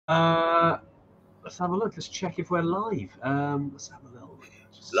Let's have a look. Let's check if we're live. Let's have a little.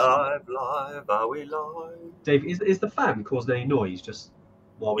 Live, are we live? Dave, is the fan causing any noise just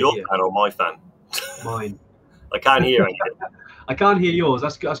while we're Your here? fan or my fan? Mine. I can't hear anything. I can't hear yours.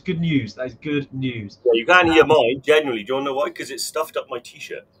 That's good news. That is good news. Yeah, you can't hear mine, generally. Do you want to know why? Because it's stuffed up my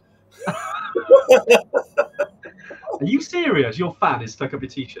t-shirt. Are you serious? Your fan is stuck up your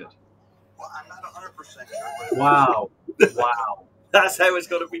t-shirt? Well, I'm not 100% sure. Wow. Wow. That's how it's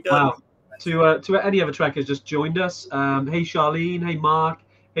got to be done. Wow. To any other trekkers just joined us. Hey Charlene. Hey Mark.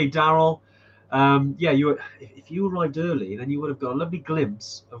 Hey Daryl. Yeah, if you arrived early, then you would have got a lovely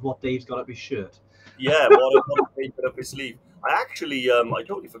glimpse of what Dave's got up his shirt. Yeah, what a put up his sleeve. I actually, I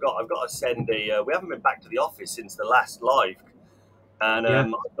totally forgot. I've got to send a. We haven't been back to the office since the last live, and Yeah.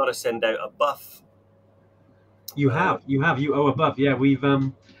 I've got to send out a buff. You owe a buff. Yeah, we've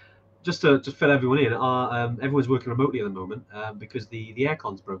just to fill everyone in. Everyone's working remotely at the moment because the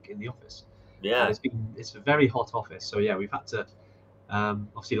aircon's broke in the office. Yeah, And it's a very hot office. So yeah, we've had to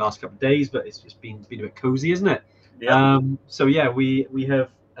obviously last couple of days, but it's just been a bit cozy, isn't it? yeah. So yeah, we have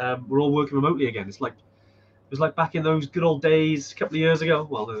we're all working remotely again. It was like back in those good old days a couple of years ago.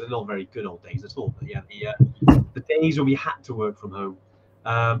 Well, they're not very good old days at all, but yeah, the days when we had to work from home.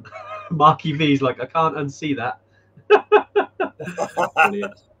 Marky V's like, I can't unsee that.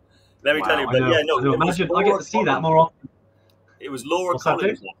 Brilliant. Let me tell you, but yeah, no. Imagine I get to see that more often. It was Laura What's that,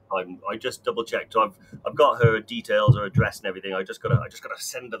 Collins last time. I just double checked. So I've got her details, her address, and everything. I just gotta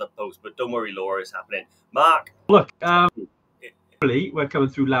send her the post. But don't worry, Laura, it's happening. Mark, Look, we're coming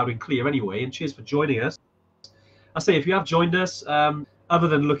through loud and clear anyway. And cheers for joining us. I say, if you have joined us, other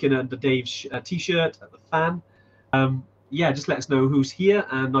than looking at the Dave's t-shirt, at the fan, yeah, just let us know who's here.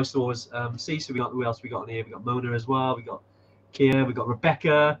 And nice to always see. So we got who else we got on here? We got Mona as well. We got Kia. We got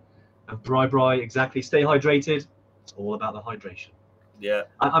Rebecca and Bri. Exactly. Stay hydrated. It's all about the hydration. Yeah.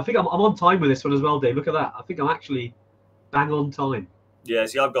 I think I'm on time with this one as well, Dave. Look at that. I think I'm actually bang on time. Yeah,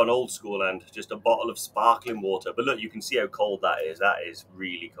 see, I've gone old school and just a bottle of sparkling water. But look, you can see how cold that is. That is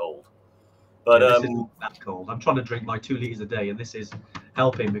really cold. But this isn't that cold. I'm trying to drink my 2 liters a day, and this is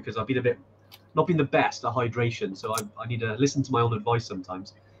helping because I've been not been the best at hydration. So I need to listen to my own advice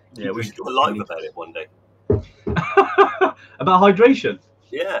sometimes. Yeah, we should do a live about it one day. About hydration?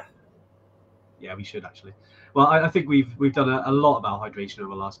 Yeah. Yeah, we should actually. Well, I think we've done a lot about hydration over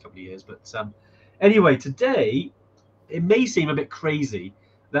the last couple of years. But anyway, today it may seem a bit crazy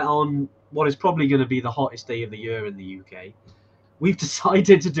that on what is probably going to be the hottest day of the year in the UK, we've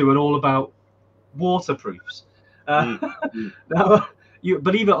decided to do an all about waterproofs. Now, you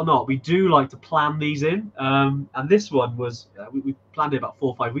believe it or not, we do like to plan these in. And this one was we planned it about 4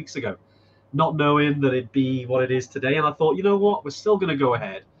 or 5 weeks ago, not knowing that it'd be what it is today. And I thought, you know what, we're still going to go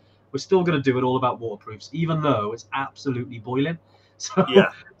ahead. We're still going to do it all about waterproofs, even though it's absolutely boiling. So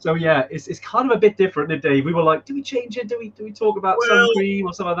yeah, it's kind of a bit different today. We were like, do we change it? Do we talk about sunscreen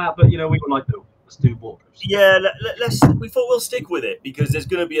or something like that? But we were like, no, let's do waterproofs. Yeah, we thought we'll stick with it because there's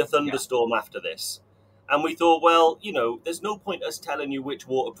going to be a thunderstorm after this. And we thought, well, there's no point us telling you which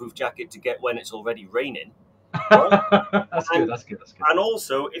waterproof jacket to get when it's already raining. Right? That's good. And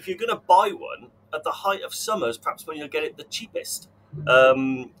also, if you're going to buy one at the height of summers, perhaps when you'll get it the cheapest.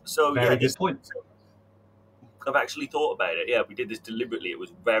 So very good point. I've actually thought about it. Yeah, we did this deliberately. It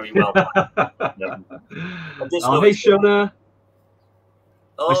was very well done. Hey, Shona.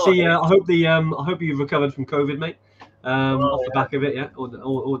 I see. I hope you've recovered from COVID, mate. Off the back of it, yeah. Or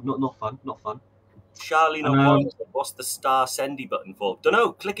not fun. Charlene O'Connor, what's the star sendy button for? Don't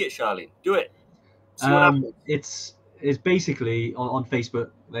know. Click it, Charlene. Do it. See what happens. It's basically on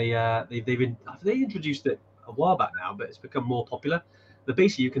Facebook. They introduced it a while back now, but it's become more popular. But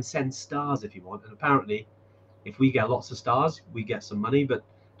basically, you can send stars if you want, and apparently, if we get lots of stars, we get some money. But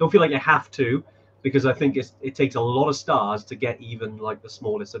don't feel like you have to, because I think it takes a lot of stars to get even like the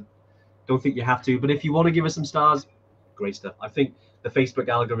smallest. So don't think you have to. But if you want to give us some stars, great stuff. I think the Facebook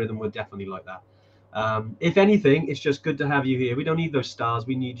algorithm would definitely like that. If anything, it's just good to have you here. We don't need those stars.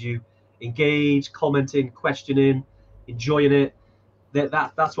 We need you engaged, commenting, questioning, enjoying it.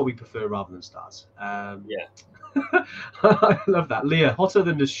 That's what we prefer rather than stars. Yeah. I love that. Leah, hotter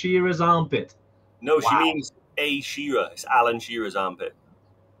than the shearer's armpit. No, wow. She means a shearer. It's Alan Shearer's armpit.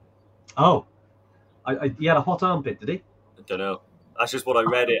 Oh, he had a hot armpit, did he? I don't know. That's just what I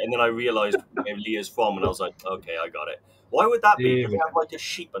read it, and then I realised where Leah's from, and I was like, okay, I got it. Why would that be? Do they have like a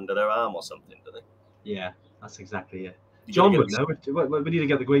sheep under their arm or something, do they? Yeah, that's exactly it. John would know. We need to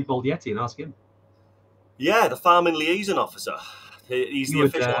get the Great Bald Yeti and ask him. Yeah, the farming liaison officer. He's the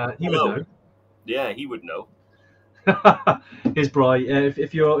official. He would know. Yeah, he would know. Here's Bri.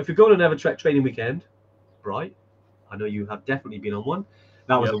 If you're going on an Evertrek training weekend, Bri, I know you have definitely been on one.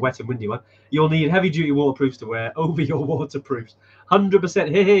 That was a wet and windy one. You'll need heavy-duty waterproofs to wear over your waterproofs.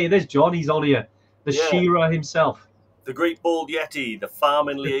 100%. Hey, there's John. He's on here. The Shearer himself. The great bald Yeti, the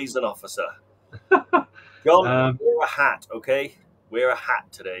farming liaison officer. John, wear a hat, okay? Wear a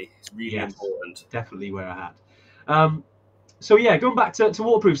hat today. It's really important. Definitely wear a hat. So yeah, going back to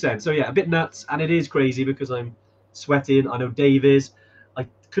waterproofs then. So yeah, a bit nuts, and it is crazy because I'm sweating. I know Dave is. I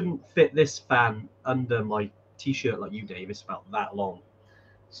couldn't fit this fan under my t-shirt like you, Dave. It's about that long.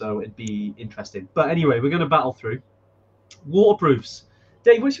 So it'd be interesting. But anyway, we're going to battle through. Waterproofs.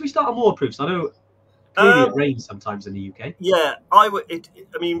 Dave, where should we start on waterproofs? I know clearly it rains sometimes in the UK. Yeah, I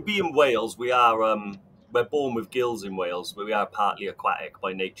mean, being Wales, we are we're born with gills in Wales, but we are partly aquatic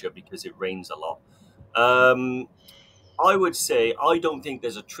by nature because it rains a lot. I would say I don't think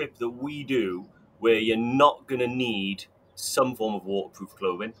there's a trip that we do where you're not going to need some form of waterproof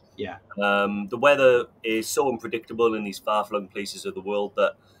clothing. Yeah. The weather is so unpredictable in these far-flung places of the world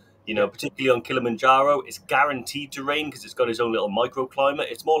that, you know, particularly on Kilimanjaro, it's guaranteed to rain because it's got its own little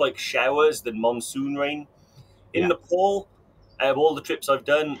microclimate. It's more like showers than monsoon rain. In Nepal, of all the trips I've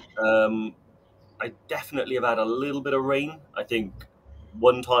done, I definitely have had a little bit of rain. I think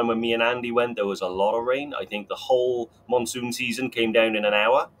one time when me and Andy went, there was a lot of rain. I think the whole monsoon season came down in an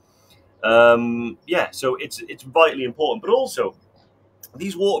hour. So it's vitally important. But also,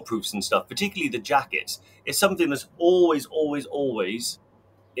 these waterproofs and stuff, particularly the jackets, is something that's always, always, always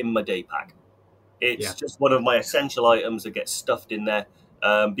in my day pack. It's just one of my essential items that gets stuffed in there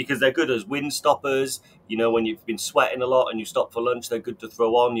because they're good as wind stoppers. You know, when you've been sweating a lot and you stop for lunch, they're good to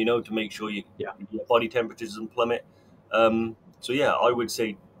throw on, you know, to make sure your body temperature doesn't plummet. So, yeah, I would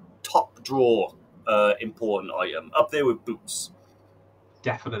say top drawer important item. Up there with boots.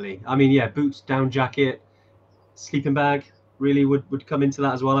 Definitely. I mean, boots, down jacket, sleeping bag really would come into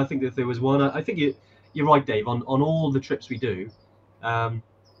that as well. I think that if there was one, I think you're right, Dave, on all the trips we do,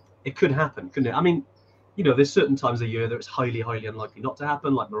 it could happen, couldn't it? I mean, you know, there's certain times of year that it's highly, highly unlikely not to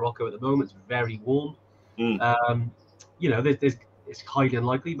happen, like Morocco at the moment. It's very warm. You know, it's highly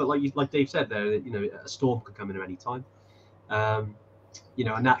unlikely, but like Dave said there, you know, a storm could come in at any time. You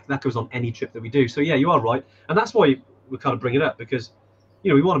know, and that goes on any trip that we do. So yeah, you are right, and that's why we kind of bring it up because, you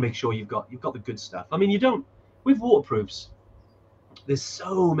know, we want to make sure you've got the good stuff. I mean, you don't with waterproofs. There's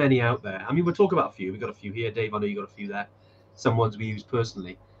so many out there. I mean, we'll talk about a few. We've got a few here, Dave. I know you got a few there. Some ones we use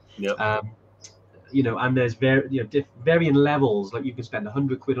personally. Yeah. You know, and there's varying levels. Like you can spend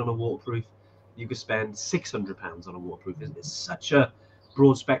 £100 on a waterproof. You could spend £600 on a waterproof. It's such a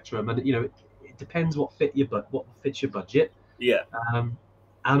broad spectrum, and you know, it depends what fits your budget. Yeah.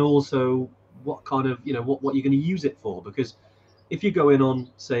 And also what kind of, you know, what you're going to use it for. Because if you go in on,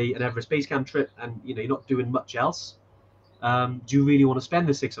 say, an Everest Base Camp trip and, you know, you're not doing much else, do you really want to spend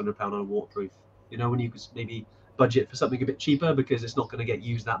the £600 on a waterproof? You know, when you could maybe budget for something a bit cheaper because it's not going to get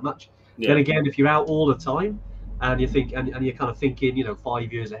used that much. Yeah. Then again, if you're out all the time and you think, and you're kind of thinking, you know,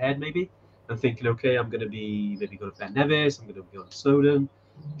 5 years ahead maybe, and thinking, okay, I'm going to be maybe go to Ben Nevis, I'm going to go to Snowdon,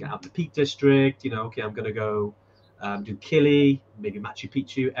 get out of the Peak District, you know, okay, I'm going to go do Kili, maybe Machu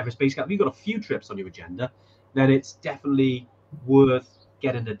Picchu, Everest Base Camp. If you've got a few trips on your agenda, then it's definitely worth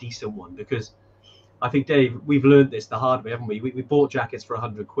getting a decent one because I think, Dave, we've learned this the hard way, haven't we? We bought jackets for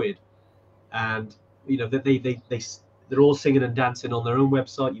 £100, and you know they're all singing and dancing on their own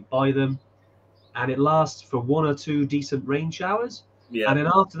website. You buy them, and it lasts for 1 or 2 decent rain showers, and then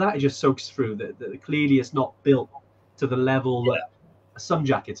after that it just soaks through. That clearly it's not built to the level that some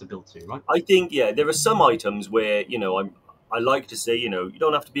jackets are built to, right? I think there are some items where, you know, I like to say, you know, you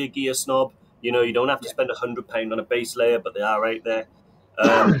don't have to be a gear snob. You know, you don't have to spend £100 on a base layer, but they are out there.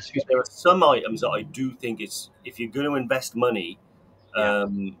 There are some items that I do think if you're going to invest money,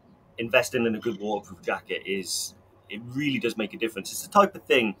 investing in a good waterproof jacket it really does make a difference. It's the type of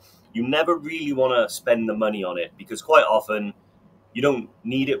thing you never really want to spend the money on it because quite often you don't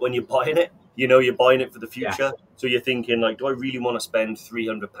need it when you're buying it. You know, you're buying it for the future. So you're thinking, like, do I really want to spend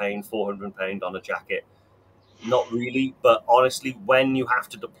 £300, £400 on a jacket? Not really, but honestly, when you have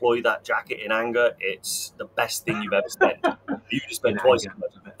to deploy that jacket in anger, it's the best thing you've ever spent. You just spend twice as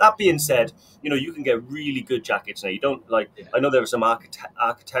much. That being said, you know, you can get really good jackets now. You don't I know there are some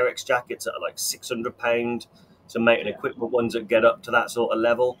Arc'teryx jackets that are like £600, some mountain equipment ones that get up to that sort of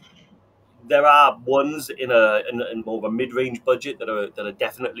level. There are ones in more of a mid-range budget that are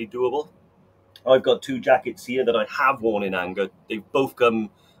definitely doable. I've got 2 jackets here that I have worn in anger. They've both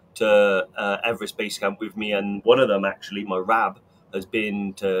come to Everest Base Camp with me, and one of them actually, my Rab, has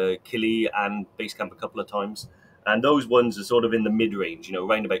been to Kili and Base Camp a couple of times, and those ones are sort of in the mid-range, you know,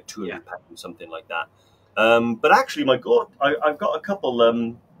 around about £200, something like that. But actually, I've got a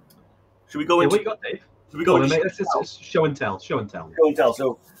couple. Should we go into? What you got, Dave? So we Go go on, into mate. Let's show and tell. Show and tell. show and tell.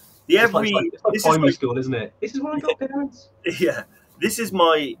 So the It's like this is primary my, school, isn't it? This is what I got, parents. yeah, this is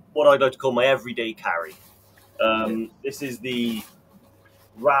my what I'd like to call my everyday carry. This is the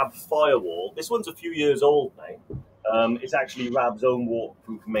Rab Firewall. This one's a few years old now. It's actually Rab's own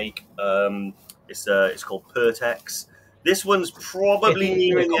waterproof make. It's called Pertex. This one's probably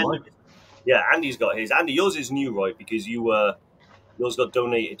nearing the end of it. Yeah, Andy's got his. Andy, yours is new, right? Because yours got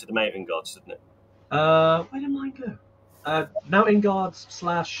donated to the Mountain Guards, didn't it? Where did mine go? Mountain Guards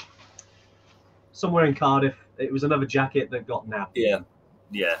 / somewhere in Cardiff. It was another jacket that got napped. Yeah.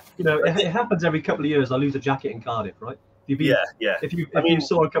 You know, it happens every couple of years. I lose a jacket in Cardiff, right? If you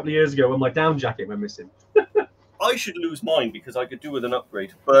saw a couple of years ago when my down jacket went missing. I should lose mine because I could do with an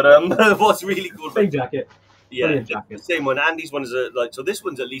upgrade. But what's really cool? Same jacket. Yeah, jacket. the same one. Andy's one is so this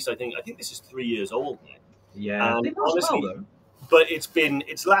one's at least I think this is 3 years old now. Yeah, and they last honestly, well, though. But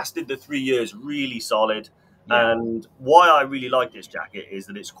it's lasted the 3 years really solid. Yeah. And why I really like this jacket is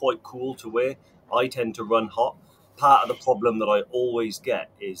that it's quite cool to wear. I tend to run hot. Part of the problem that I always get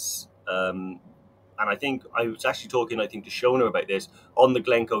is, and I think I was actually talking, to Shona about this on the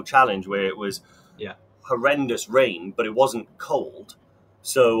Glencoe Challenge, where it was horrendous rain, but it wasn't cold.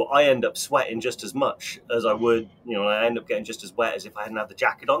 So I end up sweating just as much as I would, I end up getting just as wet as if I hadn't had the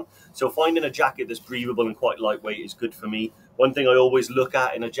jacket on. So finding a jacket that's breathable and quite lightweight is good for me. One thing I always look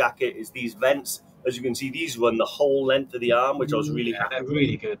at in a jacket is these vents. As you can see, these run the whole length of the arm, which I was really happy with. They're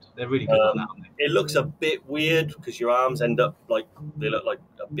really good. They're really good like that. It looks a bit weird because your arms end up they look like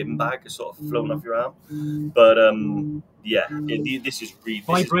a bin bag is sort of flown off your arm. But this is really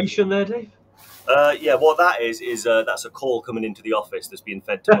vibration there, Dave. Yeah, what that is that's a call coming into the office that's being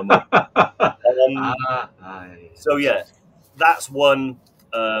fed to my mum. So yeah, that's one.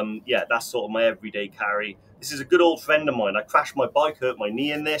 That's sort of my everyday carry. This is a good old friend of mine. I crashed my bike, hurt my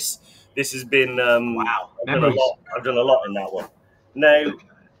knee in this. This has been wow. I've done a lot in that one. Now,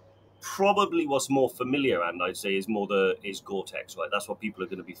 probably what's more familiar, and I'd say is GoreTex, right? That's what people are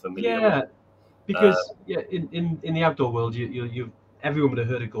going to be familiar with. Because in the outdoor world, you everyone would have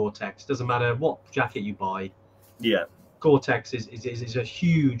heard of GoreTex. Doesn't matter what jacket you buy. Yeah. GoreTex is a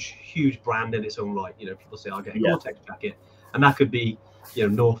huge brand in its own right. People say I'll get a GoreTex jacket, and that could be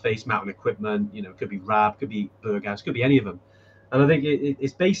North Face Mountain Equipment. It could be Rab, could be Berghaus, could be any of them. And I think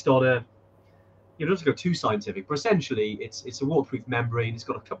it's based on it doesn't go too scientific, but essentially it's a waterproof membrane. It's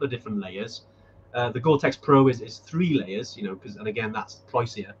got a couple of different layers. The GoreTex Pro is 3 layers, and again that's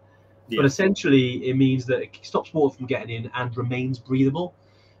pricier. Yeah. But essentially it means that it stops water from getting in and remains breathable,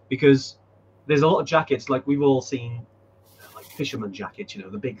 because there's a lot of jackets like we've all seen, like fisherman jackets,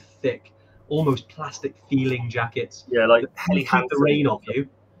 the big thick, almost plastic feeling jackets. Yeah, like keep the rain off you.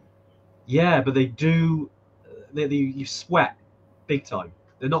 Yeah, but they do. You sweat big time.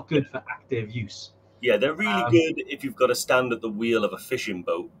 They're not good for active use. Yeah, they're really good if you've got to stand at the wheel of a fishing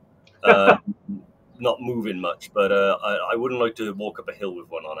boat, not moving much. But I wouldn't like to walk up a hill with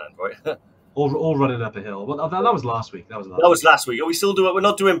one on hand, right? or running up a hill. Well, that was last week. That was last week. Are we still doing? We're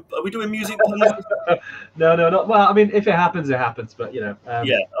not doing. Are we doing music? No, not. Well, I mean, if it happens, it happens. But yeah.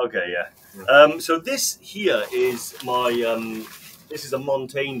 Okay. Yeah. So this here is my. This is a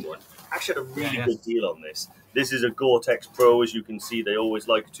Montaigne one. Actually, had a really good deal on this. This is a GoreTex Pro, as you can see. They always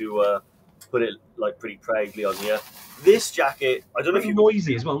like to put it pretty proudly on here. This jacket, I don't know if you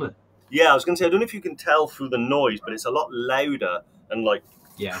noisy as well, isn't it? Yeah, I was going to say I don't know if you can tell through the noise, but it's a lot louder and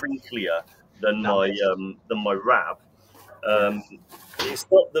crinklier than my Rab. It's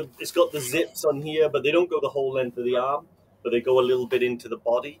got the zips on here, but they don't go the whole length of the arm, but they go a little bit into the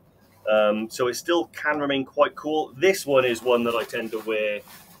body. So it still can remain quite cool. This one is one that I tend to wear.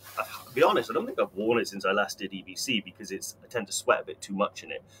 To be honest, I don't think I've worn it since I last did EBC because I tend to sweat a bit too much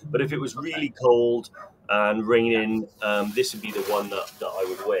in it. But if it was really cold and raining, this would be the one that I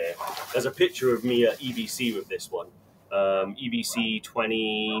would wear. There's a picture of me at EBC with this one. EBC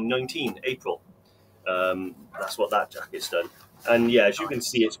 2019, April. That's what that jacket's done. And yeah, as you can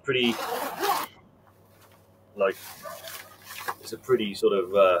see, it's pretty, it's a pretty sort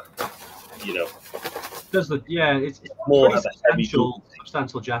of, it's more of a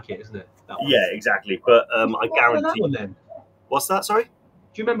substantial jacket, isn't it? That one? Yeah, exactly. But I guarantee. That one, then? What's that? Sorry. Do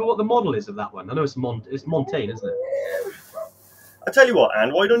you remember what the model is of that one? I know it's Montaigne, isn't it? I tell you what,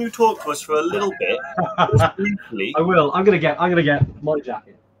 Anne. Why don't you talk to us for a little bit, just briefly? I will. I'm gonna get my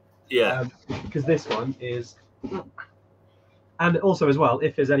jacket. Yeah. Because this one is, and also as well,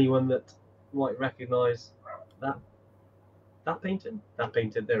 if there's anyone that might recognise that painting. There it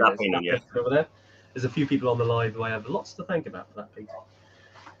is. That painting over there. There's a few people on the live who I have lots to thank about for that painting.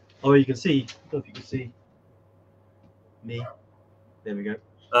 Oh, you can see. I don't know if you can see me. There we go.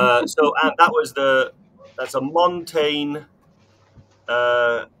 So that was the That's a Montane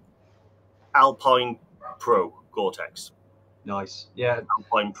Alpine Pro Gore-Tex. Nice. Yeah.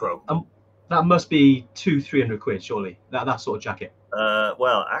 Alpine Pro. That must be 200-300 quid, surely. That sort of jacket.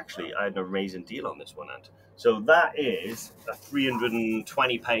 Well, actually, I had an amazing deal on this one, and so that is a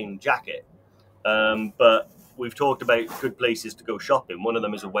 £320 jacket. But we've talked about good places to go shopping. One of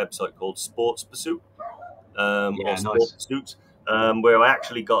them is a website called Sports Pursuit, or nice. Sports Pursuit, where I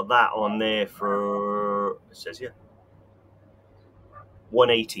actually got that on there for, it says here,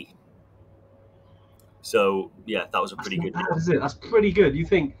 180. So yeah, that was a pretty good deal. That is it. That's pretty good. You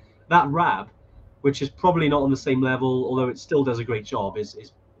think that Rab, which is probably not on the same level, although it still does a great job, is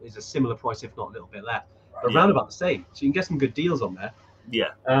a similar price, if not a little bit less, but around about the same. So you can get some good deals on there.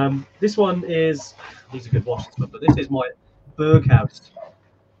 Yeah. This one is, these are good washes, but this is my Berghaus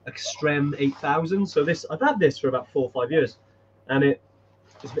Extreme 8000. So this, I've had this for about 4 or 5 years, and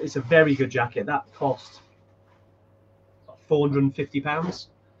it's a very good jacket. That cost £450.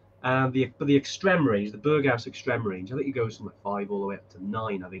 And the Extreme range, the Berghaus Extreme range, I think it goes from like 5 all the way up to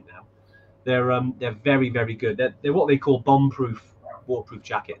 9. I think now they're very, very good. They're what they call bomb-proof, waterproof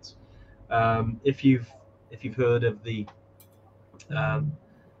jackets. If you've heard of the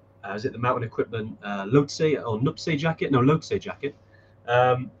is it the Mountain Equipment Lotse or Nupse jacket? No, Lotse jacket.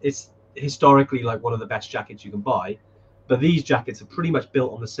 It's historically like one of the best jackets you can buy, but these jackets are pretty much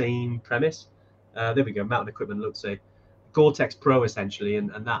built on the same premise. There we go, Mountain Equipment Lotse. Gore-Tex Pro essentially, and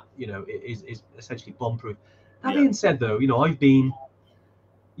that, you know, is essentially bomb-proof. That being said, though, you know, I've been,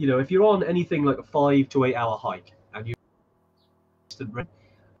 you know, if you're on anything like a 5 to 8 hour hike and you,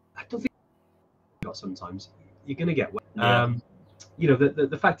 I don't think sometimes you're gonna get wet. Yeah. You know,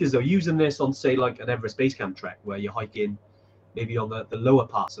 the fact is though, using this on say like an Everest Base Camp trek where you're hiking maybe on the lower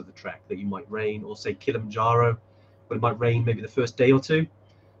parts of the trek that you might rain, or say Kilimanjaro, but it might rain maybe the first day or two.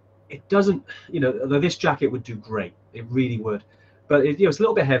 It doesn't, you know, this jacket would do great. It really would. But you know, it's a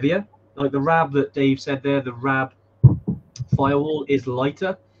little bit heavier. Like the Rab that Dave said there, the Rab Firewall is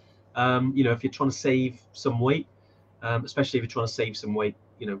lighter. You know, if you're trying to save some weight, especially if you're trying to save some weight,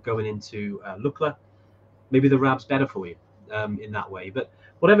 you know, going into Lukla, maybe the Rab's better for you in that way. But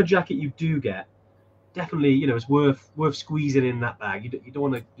whatever jacket you do get, definitely, you know, it's worth squeezing in that bag. You don't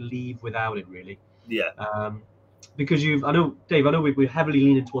want to leave without it, really. Yeah. Because I know, Dave, I know we're heavily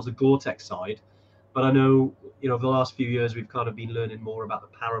leaning towards the Gore-Tex side, but I know, you know, the last few years we've kind of been learning more about the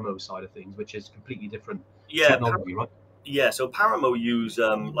Paramo side of things, which is completely different technology, right? Yeah, so Paramo use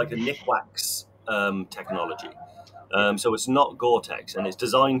like a Nikwax technology. So it's not Gore-Tex, and it's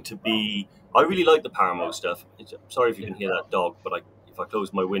designed to be, I really like the Paramo stuff. Sorry if you can hear that dog, but if I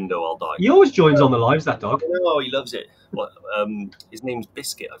close my window, I'll die. He always joins on the lives, that dog. Oh, he loves it. What, his name's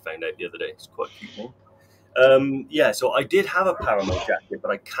Biscuit, I found out the other day. It's quite a cute name. Yeah, so I did have a Paramo jacket, but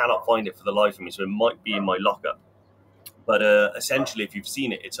I cannot find it for the life of me, so it might be in my lockup. But essentially, if you've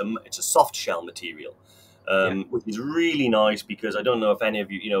seen it, it's a soft shell material, which is really nice, because I don't know if any of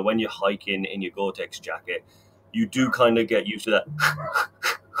you, you know, when you're hiking in your Gore-Tex jacket, you do kind of get used to that,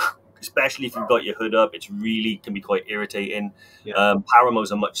 especially if you've got your hood up. It's really can be quite irritating.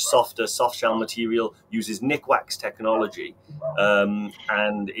 Paramo's a much softer soft shell material, uses Nikwax technology,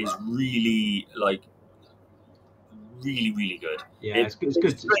 and is really like really good. Yeah, it's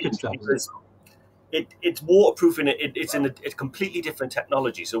good stuff. It's waterproof, and it's in a completely different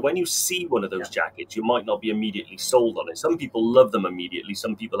technology. So when you see one of those jackets, you might not be immediately sold on it. Some people love them immediately.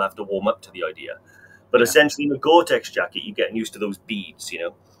 Some people have to warm up to the idea. But essentially, in a Gore-Tex jacket, you're getting used to those beads. You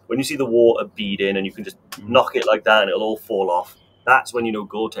know, when you see the water bead in, and you can just knock it like that, and it'll all fall off. That's when you know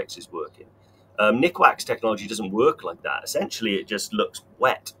Gore-Tex is working. Nikwax technology doesn't work like that. Essentially, it just looks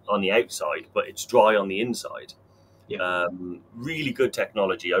wet on the outside, but it's dry on the inside. Really good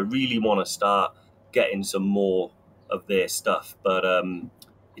technology. I really want to start getting some more of their stuff, but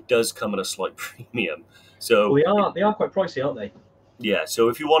it does come at a slight premium. So they are quite pricey, aren't they? Yeah. So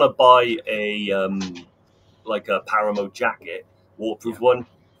if you want to buy a like a Paramo jacket, waterproof one,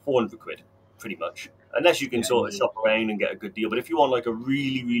 400 quid, pretty much. Unless you can sort of shop around and get a good deal. But if you want like a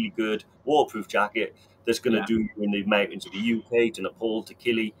really good waterproof jacket that's going to do you in the mountains of the UK, to Nepal, to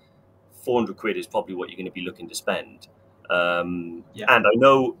Kili, 400 quid is probably what you're going to be looking to spend. And I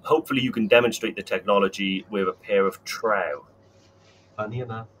know, hopefully, you can demonstrate the technology with a pair of trow. Funny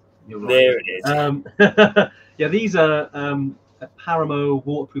enough, you're right. There it is. Yeah, these are Paramo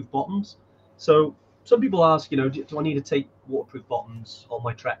waterproof bottoms. So some people ask, you know, do I need to take waterproof bottoms on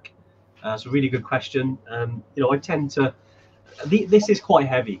my trek? It's a really good question. You know, I tend to. This is quite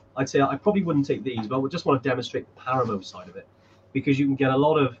heavy. I'd say I probably wouldn't take these, but I would just want to demonstrate the Paramo side of it, because you can get a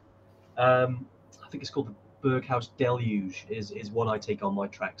lot of. I think it's called the Berghaus Deluge is what I take on my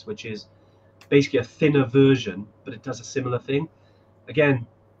treks, which is basically a thinner version, but it does a similar thing. Again,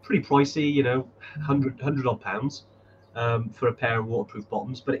 pretty pricey, you know, 100 odd pounds for a pair of waterproof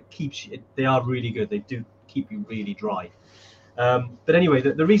bottoms, but it keeps they are really good. They do keep you really dry. But anyway,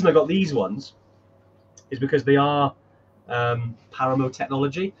 the reason I got these ones is because they are Paramo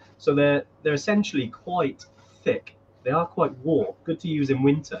technology, so they're essentially quite thick. They are quite warm, good to use in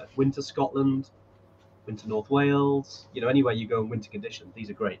winter Scotland, winter North Wales, you know, anywhere you go in winter conditions, these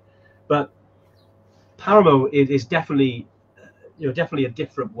are great. But Paramo is definitely, you know, definitely a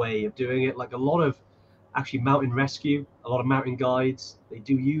different way of doing it. Like a lot of actually mountain rescue, a lot of mountain guides, they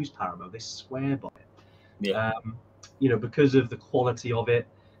do use Paramo. They swear by it. Yeah. You know, because of the quality of it.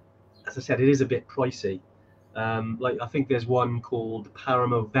 As I said, it is a bit pricey. Like I think there's one called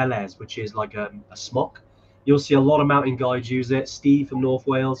Paramo Velez, which is like a smock. You'll see a lot of mountain guides use it. Steve from North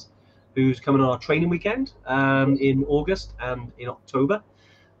Wales, who's coming on our training weekend in August and in October.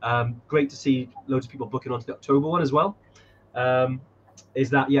 Great to see loads of people booking onto the October one as well. Is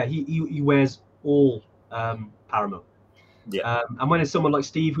that, yeah, he wears all Paramo. Yeah. And when it's someone like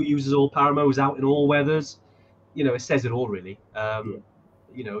Steve who uses all Paramo, who's out in all weathers, you know, it says it all really.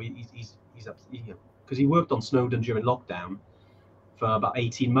 You know, he's up, you know, because he worked on Snowdon during lockdown for about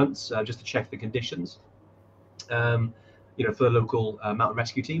 18 months just to check the conditions, you know, for the local mountain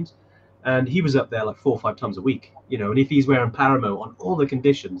rescue teams. And he was up there like 4 or 5 times a week, you know, and if he's wearing Paramo on all the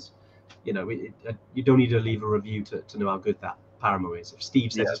conditions, you know, you don't need to leave a review to know how good that Paramo is. If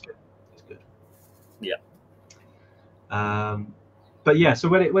Steve says it's good, it's good. Yeah. But yeah, so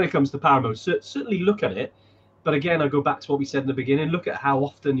when it comes to Paramo, certainly look at it. But again, I go back to what we said in the beginning. Look at how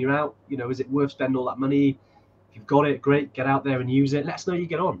often you're out. You know, is it worth spending all that money? If you've got it, great. Get out there and use it. Let us know how you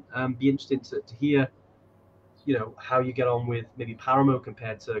get on. Be interested to hear, you know, how you get on with maybe Paramo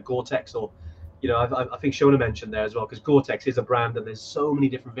compared to GoreTex, or, you know, I think Shona mentioned there as well, because GoreTex is a brand and there's so many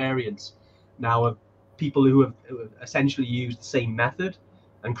different variants now of people who have essentially used the same method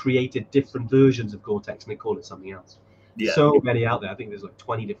and created different versions of GoreTex, and they call it something else. Yeah. So many out there. I think there's like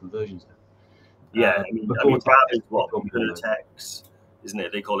 20 different versions now. Yeah, I mean Brad is what, Pertex, isn't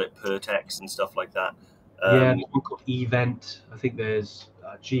it? They call it Pertex and stuff like that. Yeah, there's one called Event. I think there's,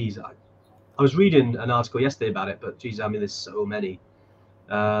 geez, I was reading an article yesterday about it, but geez, I mean, there's so many.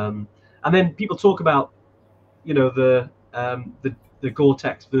 And then people talk about, you know, the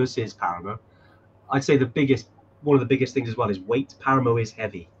GoreTex versus Paramo. I'd say one of the biggest things as well is weight. Paramo is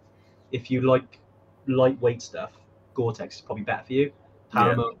heavy. If you like lightweight stuff, GoreTex is probably better for you.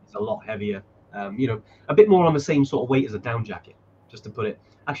 Paramo is a lot heavier. You know, a bit more on the same sort of weight as a down jacket, just to put it.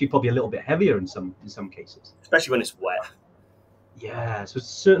 Actually, probably a little bit heavier in some cases. Especially when it's wet. Yeah, so it's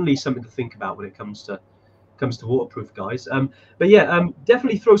certainly something to think about when it comes to waterproof, guys. But yeah,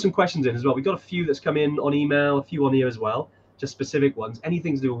 definitely throw some questions in as well. We've got a few that's come in on email, a few on here as well, just specific ones.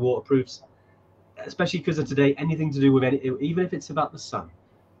 Anything to do with waterproofs, especially because of today. Anything to do with even if it's about the sun,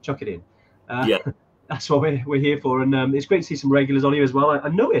 chuck it in. Yeah. That's what we're here for, and it's great to see some regulars on here as well. I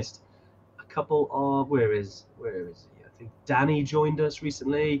noticed a couple of where is he? I think Danny joined us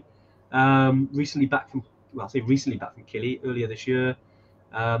recently. Recently back from Killy earlier this year.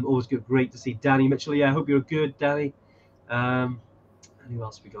 Always good, great to see Danny Mitchell. Yeah, I hope you're good, Danny. Who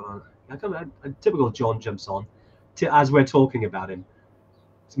else we got on? A typical John jumps on as we're talking about him.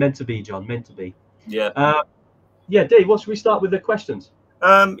 It's meant to be, John. Meant to be. Yeah. Yeah, Dave. What should we start with the questions?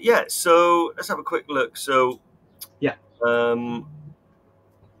 Yeah, so let's have a quick look. So, yeah,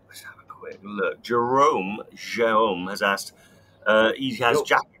 let's have a quick look. Jerome has asked, he has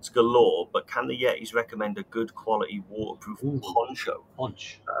jackets galore, but can the Yetis recommend a good quality waterproof poncho?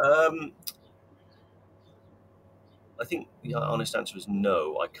 I think the honest answer is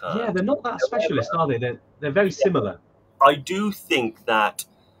no, I can't. Yeah, they're not that specialist, are they? They're very similar. I do think that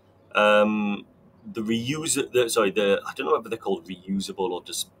the I don't know whether they're called reusable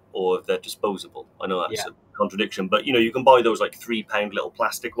or if they're disposable. I know that's a contradiction, but you know, you can buy those like £3 little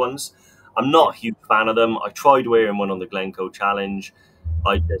plastic ones. I'm not a huge fan of them. I tried wearing one on the Glencoe challenge.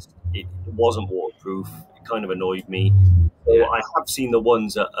 It wasn't waterproof. It kind of annoyed me. So I have seen the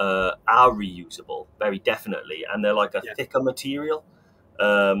ones that are reusable, very definitely, and they're like a thicker material.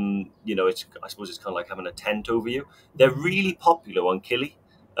 You know, I suppose it's kind of like having a tent over you. They're really popular on Killy.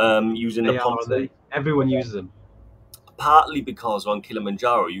 Using the poncho. Everyone uses them. Partly because on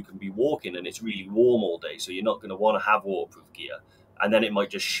Kilimanjaro you can be walking and it's really warm all day, so you're not going to want to have waterproof gear, and then it might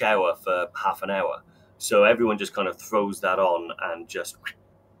just shower for half an hour. So everyone just kind of throws that on and just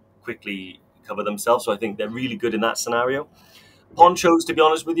quickly cover themselves. So I think they're really good in that scenario. Ponchos, to be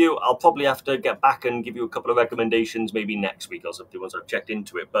honest with you, I'll probably have to get back and give you a couple of recommendations maybe next week or something once I've checked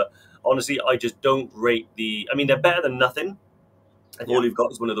into it. But honestly, I just don't rate I mean, they're better than nothing. If all you've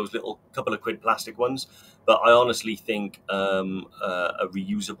got is one of those little couple of quid plastic ones, but I honestly think a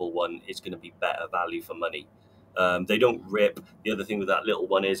reusable one is going to be better value for money. They don't rip. The other thing with that little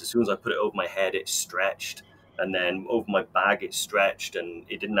one is as soon as I put it over my head, it's stretched. And then over my bag, it's stretched, and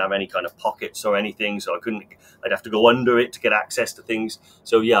it didn't have any kind of pockets or anything. So I'd have to go under it to get access to things.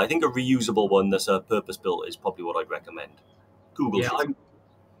 So yeah, I think a reusable one that's purpose built is probably what I'd recommend. Google. Yeah,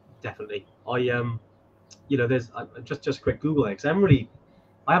 definitely. You know, there's just a quick Google it, 'cause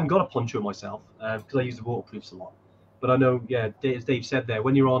I haven't got a poncho myself because I use the waterproofs a lot. But I know, yeah, as Dave said there,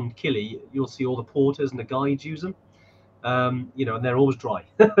 when you're on Killy, you'll see all the porters and the guides use them. You know, and they're always dry.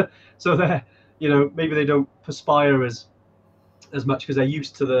 So they're, you know, maybe they don't perspire as much because they're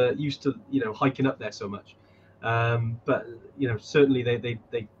used to you know, hiking up there so much. But you know, certainly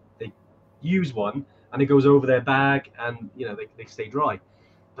they use one and it goes over their bag, and you know, they stay dry.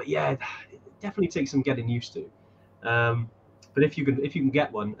 But yeah, it definitely takes some getting used to. But if you can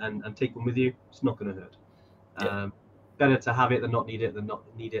get one and take one with you, it's not going to hurt. Yeah. Better to have it than not need it and not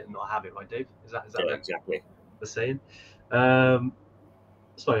have it, right, Dave? Is that yeah, exactly the saying?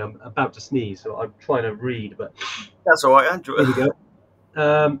 Sorry, I'm about to sneeze, so I'm trying to read, but that's all right, Andrew. Here we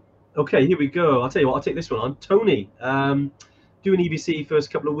go. Okay, here we go. I'll tell you what, I'll take this one on. Tony, doing EBC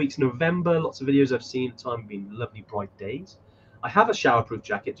first couple of weeks in November. Lots of videos I've seen. Time been lovely bright days. I have a showerproof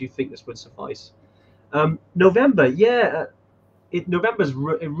jacket. Do you think this would suffice? November, yeah. It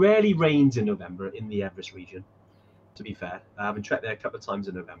rarely rains in November in the Everest region, to be fair. I haven't trekked there a couple of times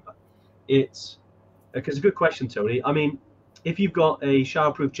in November. It's a good question, Tony. I mean, if you've got a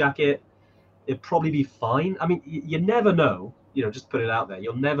showerproof jacket, it'd probably be fine. I mean, you never know. You know, just put it out there.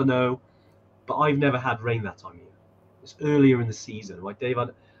 You'll never know. But I've never had rain that time of year. It's earlier in the season, right, Dave?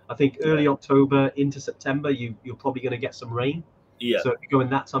 I think early October into September, you're probably going to get some rain. Yeah. So if you go in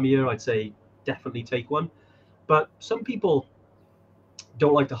that time of year, I'd say definitely take one. But some people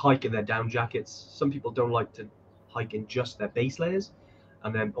don't like to hike in their down jackets. Some people don't like to hike in just their base layers,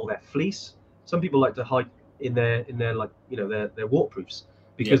 and then or their fleece. Some people like to hike in their like, you know, their waterproofs,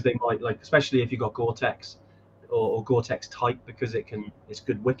 because they might, like, especially if you've got Gore-Tex or Gore-Tex type, because it's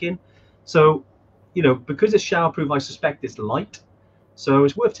good wicking. So, you know, because it's showerproof, I suspect it's light, so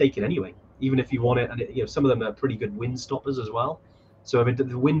it's worth taking anyway, even if you want it. And you know, some of them are pretty good wind stoppers as well. So if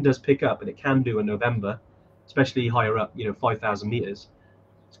the wind does pick up, and it can do in November, especially higher up, you know, 5,000 meters,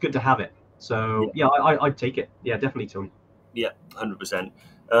 it's good to have it. So yeah, I'd take it. Yeah, definitely, Tony. Yeah, 100%.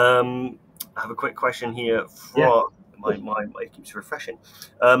 I have a quick question here from my it keeps refreshing.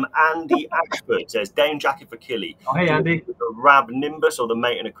 Andy Ashford says, down jacket for Killy. Oh, hey, Andy. The Rab Nimbus or the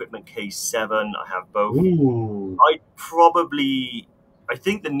Mountain Equipment K7? I have both. Ooh. I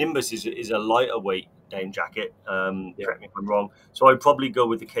think the Nimbus is a lighter weight down jacket. Correct me if I'm wrong. So I'd probably go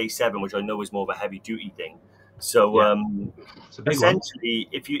with the K7, which I know is more of a heavy duty thing. So essentially,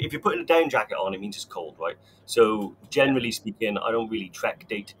 if you're putting a down jacket on, it means it's cold, right? So generally speaking, I don't really trek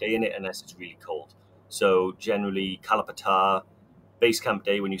day to day in it unless it's really cold. So generally, Kalapatar, base camp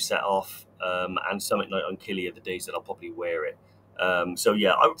day when you set off, and summit night on Killy are the days that I'll probably wear it. So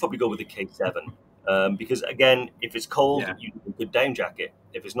yeah, I would probably go with the K7 because again, if it's cold, you need a good down jacket.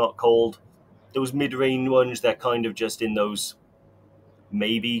 If it's not cold, those mid-range ones, they're kind of just in those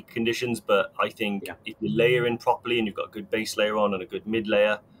maybe conditions. But I think if you layer in properly and you've got a good base layer on and a good mid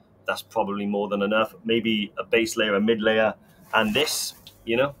layer, that's probably more than enough. Maybe a base layer, a mid layer, and this,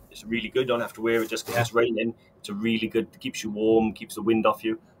 you know, it's really good. Don't have to wear it just because it's raining. It's a really good, keeps you warm, keeps the wind off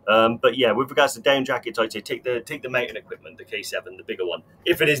you. But yeah, with regards to down jackets, I'd say take the Mountain Equipment, the K7, the bigger one.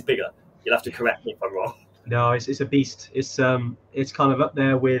 If it is bigger, you'll have to correct me if I'm wrong. No, it's a beast. It's kind of up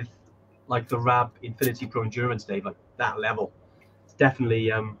there with like the Rab Infinity Pro Endurance, Dave, like that level. It's definitely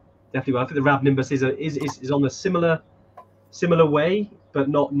well, I think the Rab Nimbus is on a similar way, but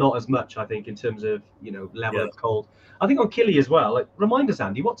not as much, I think, in terms of, you know, level of cold. I think on Killy as well. Like, remind us,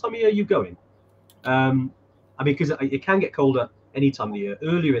 Andy, what time of year are you going? I mean, because it can get colder any time of the year,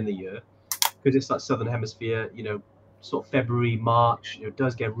 earlier in the year, because it's like Southern Hemisphere, you know, sort of February, March, you know, it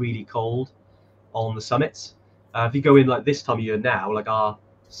does get really cold on the summits. If you go in like this time of year now, like our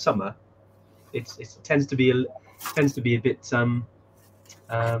summer, it tends to be a bit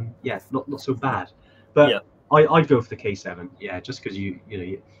not so bad. But I'd go for the K7, just because you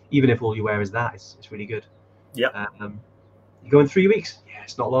know, even if all you wear is that, it's really good. Yeah. You go in 3 weeks. Yeah,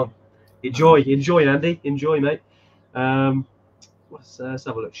 it's not long. Enjoy, Andy. Enjoy, mate. Let's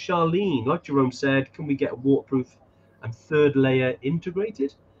have a look. Charlene, like Jerome said, can we get a waterproof and third layer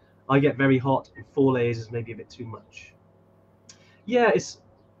integrated? I get very hot, and 4 layers is maybe a bit too much. Yeah,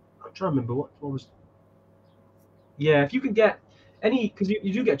 I'm trying to remember what was. Yeah, if you can get any, because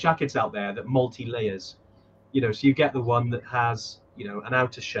you do get jackets out there that multi-layers. You know, so you get the one that has an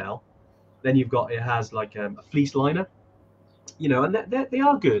outer shell. Then it has like a fleece liner, and they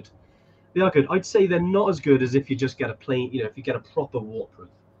are good. They are good. I'd say they're not as good as if you just get a plain, if you get a proper waterproof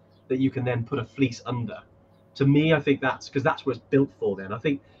that you can then put a fleece under. To me, I think that's because that's what it's built for. Then I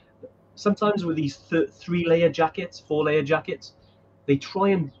think sometimes with these 3-layer jackets, 4-layer jackets, they try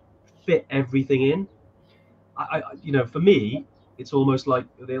and fit everything in. For me, it's almost like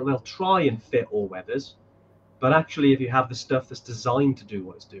they'll try and fit all weathers, but actually, if you have the stuff that's designed to do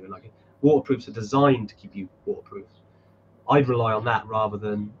what it's doing, like waterproofs are designed to keep you waterproof, I'd rely on that rather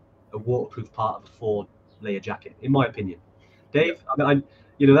than a waterproof part of a 4-layer jacket, in my opinion. Dave,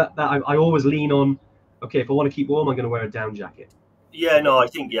 I always lean on, okay, if I want to keep warm, I'm going to wear a down jacket. Yeah, no, I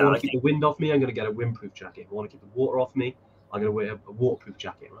think, If I want to keep the wind off me, I'm going to get a windproof jacket. If I want to keep the water off me, I'm going to wear a waterproof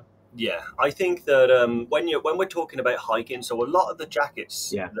jacket, right? Yeah, I think that when we're talking about hiking, so a lot of the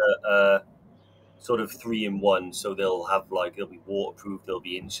jackets that are sort of 3-in-1, so they'll be waterproof, they'll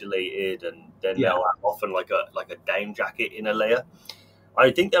be insulated, and then they'll have often like a down jacket in a layer.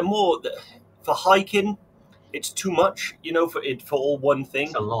 I think they're more for hiking. It's too much, for all one thing.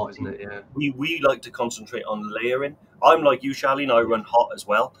 It's a lot, isn't it? Yeah. We like to concentrate on layering. I'm like you, Charlene. I run hot as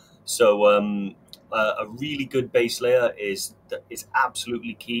well, so a really good base layer is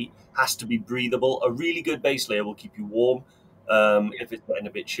absolutely key. Has to be breathable. A really good base layer will keep you warm if it's getting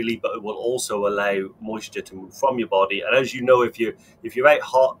a bit chilly, but it will also allow moisture to move from your body. And as you know, if you're out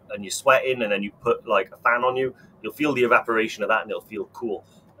hot and you're sweating, and then you put like a fan on you, you'll feel the evaporation of that, and it'll feel cool.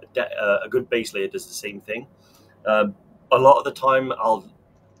 A good base layer does the same thing. A lot of the time,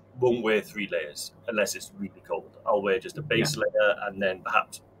 won't wear 3 layers unless it's really cold. I'll wear just a base layer and then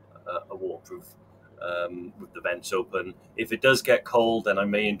perhaps a waterproof with the vents open. If it does get cold, then I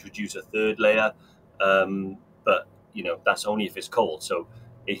may introduce a 3rd layer, but that's only if it's cold. So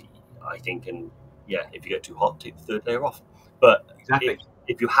if you get too hot, take the 3rd layer off. But exactly.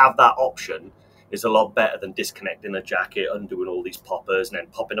 If you have that option, it's a lot better than disconnecting a jacket, undoing all these poppers, and then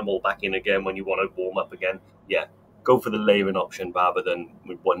popping them all back in again when you want to warm up again. Yeah, go for the layering option rather than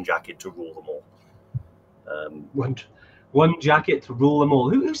with one jacket to rule them all. One jacket to rule them all.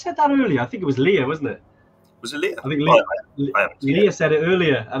 Who said that earlier? I think it was Leah, wasn't it? Was it Leah? I think Leah said it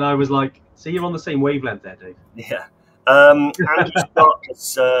earlier, and I was like, "See, you're on the same wavelength there, Dave." Yeah. Andy's got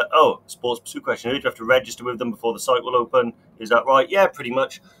this, sports pursuit question. Do you have to register with them before the site will open? Is that right? Yeah, pretty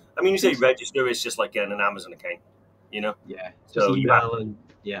much. I mean, you say register, it's just like getting an Amazon account, Yeah, just email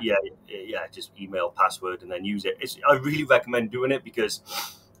just email, password, and then use it. I really recommend doing it because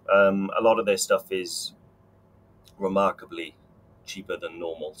a lot of their stuff is remarkably cheaper than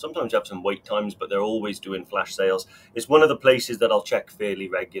normal. Sometimes you have some wait times, but they're always doing flash sales. It's one of the places that I'll check fairly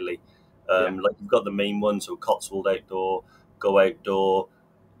regularly. Like you've got the main ones, so Cotswold Outdoor, Go Outdoor,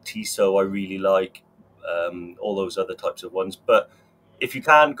 Tiso I really like, all those other types of ones. But if you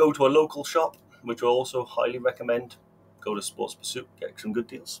can, go to a local shop, which I also highly recommend. Go to Sports Pursuit, get some good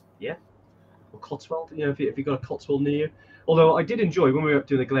deals. Yeah. Or Cotswold, if you've got a Cotswold near you. Although I did enjoy when we were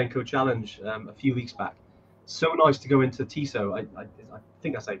doing the Glencoe Challenge a few weeks back. So nice to go into Tiso. I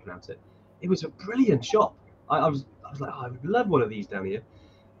think that's how you pronounce it. It was a brilliant shop. I was like, I would love one of these down here.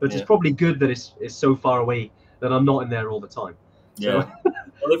 But it's probably good that it's so far away that I'm not in there all the time. Yeah. So,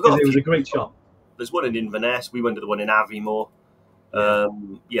 well, it was a great shop. There's one in Inverness. We went to the one in Aviemore.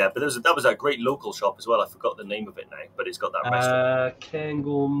 But that was a great local shop as well. I forgot the name of it now, but it's got that restaurant.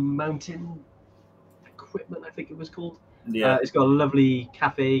 Cairngorm Mountain Equipment, I think it was called. Yeah. It's got a lovely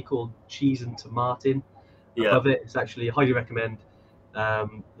cafe called Cheese and Tomatin. Above it. It's actually, I highly recommend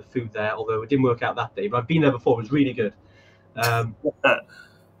the food there, although it didn't work out that day. But I've been there before. It was really good.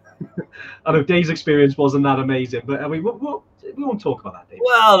 I know Dave's experience wasn't that amazing, but we won't talk about that, Dave.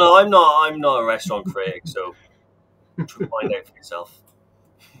 Well, no, I'm not a restaurant critic, so find out for yourself.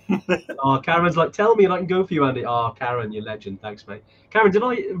 Karen's like, tell me and I can go for you, Andy. Karen, you're legend. Thanks, mate. Karen,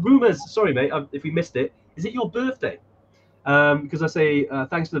 sorry, mate, if we missed it, is it your birthday? Because I say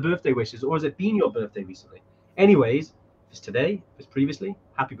thanks for the birthday wishes, or has it been your birthday recently? Anyways, if it's today, if it's previously,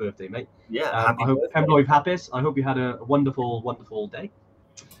 happy birthday, mate. Yeah, I hope I hope you had a wonderful, wonderful day.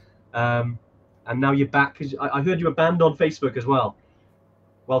 And now you're back, because I heard you were banned on Facebook as well.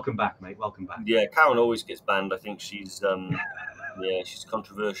 Welcome back, mate. Welcome back. Yeah, Karen always gets banned. I think she's she's a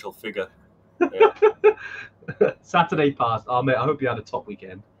controversial figure. Yeah. Saturday passed. Mate, I hope you had a top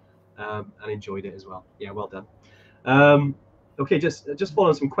weekend and enjoyed it as well. Yeah, well done. Okay, just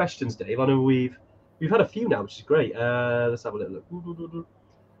following some questions, Dave. I know we've had a few now, which is great. Let's have a little look.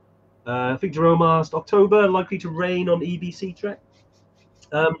 I think Jerome asked, October likely to rain on EBC Trek?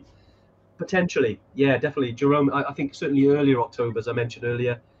 Potentially, yeah, definitely. Jerome, I think certainly earlier October, as I mentioned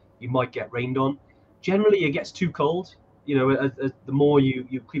earlier, you might get rained on. Generally, it gets too cold you know, as the more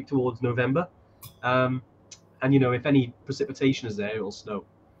you creep towards November, and you know, if any precipitation is there, it'll snow.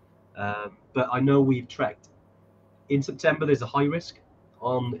 But I know we've trekked in September. There's a high risk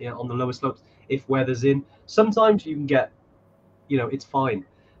on the lower slopes if weather's in. Sometimes you can get, you know, it's fine,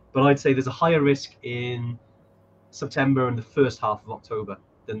 but I'd say there's a higher risk in September and the first half of October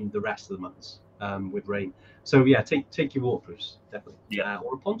than the rest of the months with rain. So yeah, take your waterproofs, definitely. Yeah.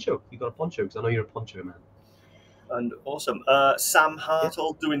 Or a poncho. You got a poncho, because I know you're a poncho man. And awesome. Sam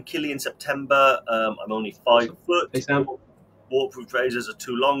Hartle doing Killy in September. I'm only 5 foot. Hey, Sam. Waterproof trousers are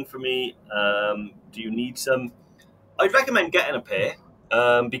too long for me. Do you need some? I'd recommend getting a pair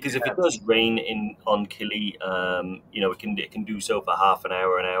because if it does rain on Killy, you know, it can do so for half an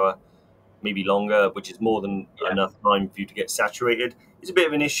hour, maybe longer, which is more than enough time for you to get saturated. It's a bit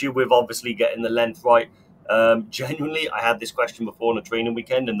of an issue with obviously getting the length right. Genuinely, I had this question before on a training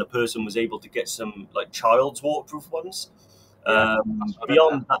weekend, and the person was able to get some like child's waterproof ones.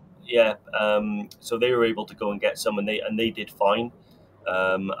 Beyond that, so they were able to go and get some, and they did fine.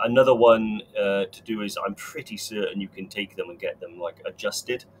 Another one to do is, I'm pretty certain you can take them and get them like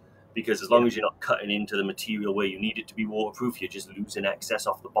adjusted, because as long as you're not cutting into the material where you need it to be waterproof, you're just losing excess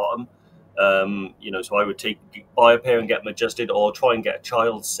off the bottom. You know, so I would buy a pair and get them adjusted, or try and get a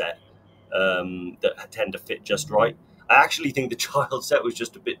child's set that tend to fit just right. I actually think the child set was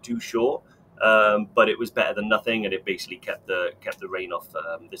just a bit too short, but it was better than nothing, and it basically kept the rain off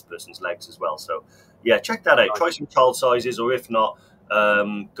this person's legs as well. So yeah, check that out. Try some child sizes, or if not,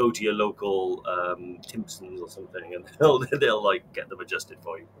 go to your local Timpsons or something, and they'll like get them adjusted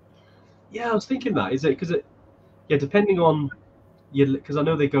for you. Yeah, I was thinking that. Is it because depending on because I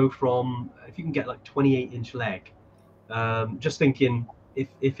know they go from, if you can get like 28-inch leg. Just thinking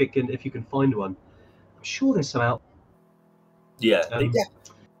if you can find one, I'm sure there's some out. Yeah,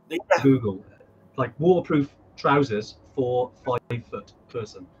 they Google like waterproof trousers for 5 foot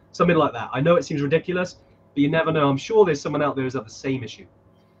person, something like that. I know it seems ridiculous, but you never know. I'm sure there's someone out there who's had the same issue.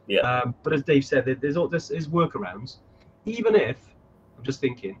 Yeah. But as Dave said, there's workarounds. Even if, I'm just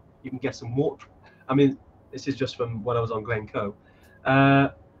thinking, you can get some water. I mean, this is just from when I was on Glencoe. I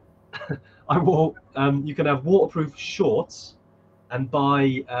wore. You can have waterproof shorts and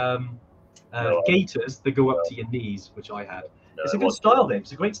buy gaiters that go up to your knees, which I had. It's a good style, Dave.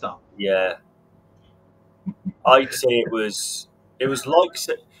 It's a great style. Yeah. I'd say it was like.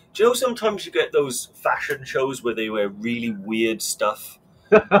 Do you know sometimes you get those fashion shows where they wear really weird stuff?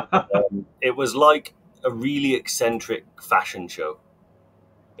 It was like a really eccentric fashion show.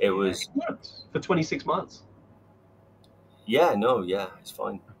 It was for 26 months. Yeah, no, yeah, it's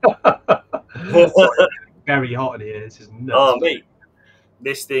fine. Very hot in here. This is nuts. Oh, mate,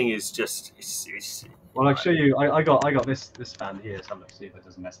 this thing is just. It's well, I'll show you. I got this fan here. So let's see if it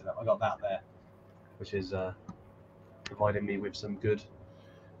doesn't mess it up. I got that there, which is providing me with some good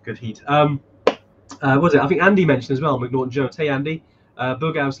heat. Was it? I think Andy mentioned as well. McNaughton Jones. Hey, Andy.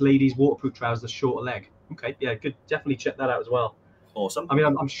 Bughouse ladies waterproof trousers, shorter leg. Okay, yeah, good. Definitely check that out as well. Awesome. I mean,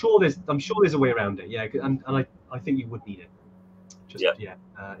 I'm sure there's a way around it. Yeah, and I think you would need it. Just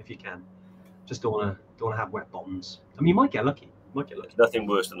if you can. Just don't want to have wet bottoms. I mean, you might get lucky. Nothing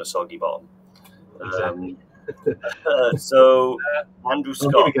worse than a soggy bottom. Exactly. So Andrew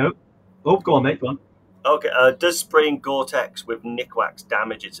Scott. Here we go. Oh, go on, mate. Go on. Okay. Does spraying Gore-Tex with Nick Wax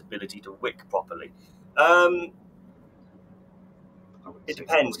damage its ability to wick properly? It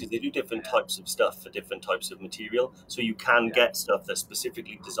depends, because they do different types of stuff for different types of material. So you can get stuff that's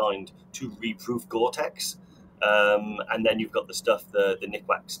specifically designed to reproof Gore-Tex. And then you've got the stuff, the Nick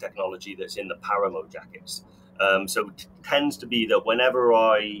Wax technology that's in the Paramo jackets. So it tends to be that whenever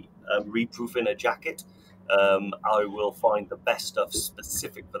I reproof in a jacket, I will find the best stuff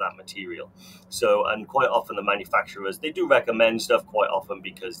specific for that material. So, and quite often the manufacturers, they do recommend stuff quite often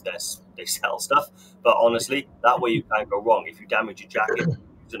because they sell stuff. But honestly, that way you can't go wrong. If you damage your jacket,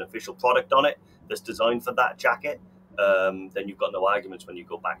 use an official product on it that's designed for that jacket, then you've got no arguments when you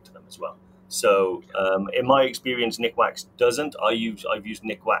go back to them as well. So in my experience, Nick Wax doesn't. I've used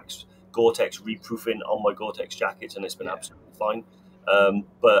Nick Wax Gore-Tex reproofing on my Gore-Tex jackets, and it's been absolutely fine.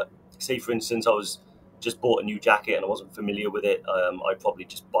 But say, for instance, I was just bought a new jacket and I wasn't familiar with it, I'd probably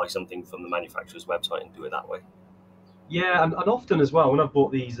just buy something from the manufacturer's website and do it that way. Yeah, and often as well, when I've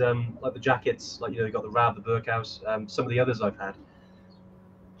bought these, like the jackets, like, you've got the Rab, the Burkhouse, some of the others I've had,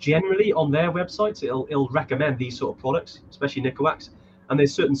 generally on their websites, it'll recommend these sort of products, especially Nick Wax. And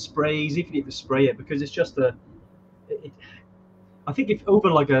there's certain sprays, if you need to spray it, because it's just I think if over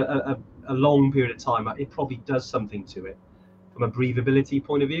like a long period of time, it probably does something to it from a breathability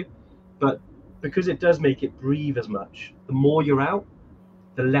point of view. But because it does make it breathe as much, the more you're out,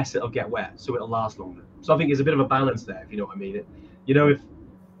 the less it'll get wet, so it'll last longer. So I think there's a bit of a balance there, if you know what I mean. If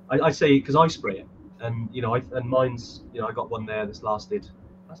I say, because I spray it, and and mine's, I got one there that's lasted,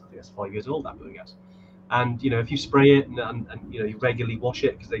 I think that's 5 years old, that I guess. And if you spray it and you regularly wash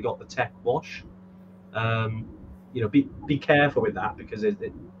it, because they got the tech wash, be careful with that, because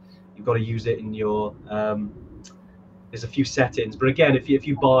you've got to use it in your there's a few settings. But again, if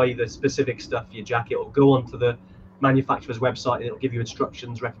you buy the specific stuff for your jacket, or go onto the manufacturer's website, and it'll give you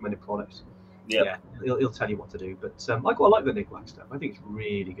instructions, recommended products. Yep. Yeah, it'll tell you what to do. But I quite like the Nick Wax stuff. I think it's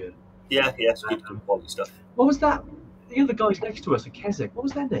really good. Yeah, it's good quality stuff. What was that? The other guys next to us at Keswick, what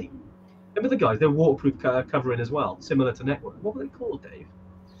was their name? Remember the guys? They're waterproof covering as well, similar to Network. What were they called, Dave?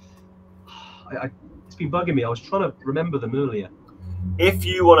 It's been bugging me. I was trying to remember them earlier. If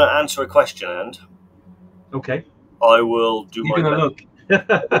you want to answer a question, and okay, I will do my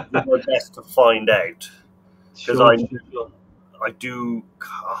best to find out, because I do.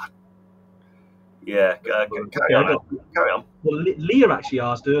 God. Yeah, carry on. Well, Leah actually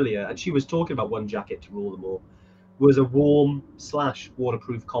asked earlier, and she was talking about one jacket to rule them all. Was a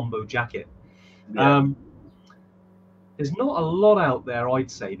warm/waterproof combo jacket. Yeah. There's not a lot out there, I'd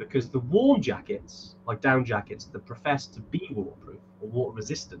say, because the warm jackets, like down jackets, that profess to be waterproof or water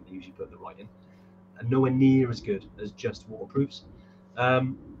resistant, they usually put the right in, are nowhere near as good as just waterproofs.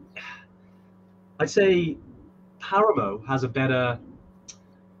 I'd say Paramo has a better.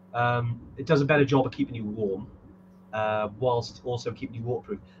 It does a better job of keeping you warm, whilst also keeping you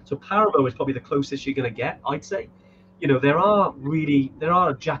waterproof. So Paramo is probably the closest you're going to get, I'd say. There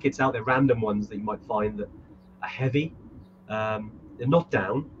are jackets out there, random ones that you might find that are heavy. They're not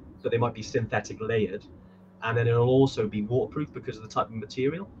down, but they might be synthetic layered, and then it'll also be waterproof because of the type of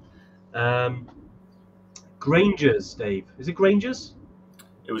material. Granger's, Dave. Is it Granger's?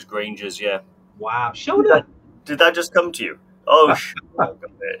 It was Granger's, yeah. Wow, show that. Did that just come to you? Oh,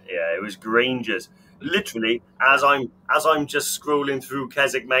 yeah, it was Granger's. Literally, as I'm just scrolling through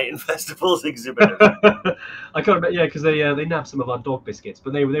Keswick Mountain Festival's exhibitors. I can't remember, yeah, because they nabbed some of our dog biscuits,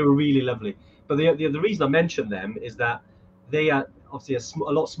 but they were really lovely. But the reason I mentioned them is that they are obviously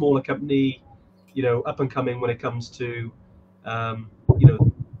a lot smaller company, up and coming when it comes to, but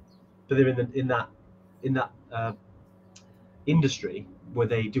they're in that industry where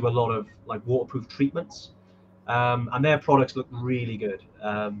they do a lot of like waterproof treatments, and their products look really good.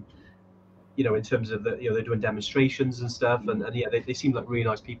 In terms of they're doing demonstrations and stuff, and yeah, they seem like really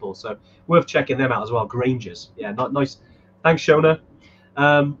nice people. So worth checking them out as well. Granger's, yeah, not nice. Thanks, Shona.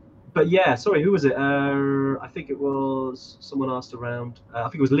 But yeah, sorry, who was it? I think it was someone asked around. I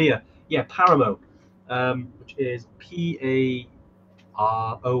think it was Leah. Yeah, Paramo, which is Paromo,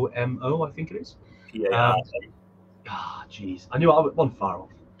 I think it is. Jeez, I knew I was one far off.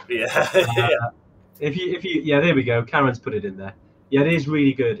 Yeah. If you, yeah, there we go. Karen's put it in there. Yeah, it is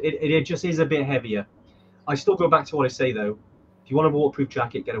really good. It just is a bit heavier. I still go back to what I say though. If you want a waterproof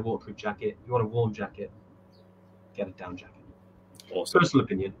jacket, get a waterproof jacket. If you want a warm jacket, get a down jacket. Awesome. Personal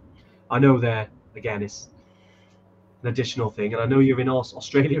opinion. I know again, it's an additional thing, and I know you're in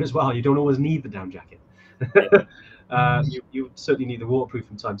Australia as well. You don't always need the down jacket. Yeah. You certainly need the waterproof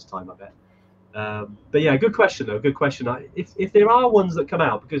from time to time, I bet. But yeah, good question though. Good question. If there are ones that come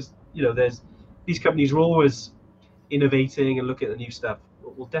out, because these companies are always innovating and looking at the new stuff,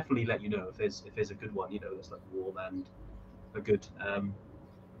 we'll definitely let you know if there's a good one, that's like warm and a good and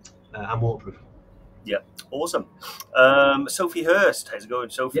waterproof. Yeah, awesome. Sophie Hurst, how's it going,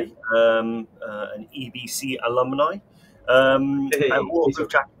 Sophie? Yeah. An EBC alumni. Hey, a waterproof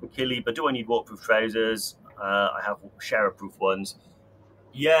jacket for Killy, but do I need waterproof trousers? I have showerproof ones.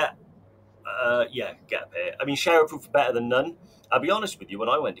 Yeah, get a pair. I mean, showerproof are better than none. I'll be honest with you, when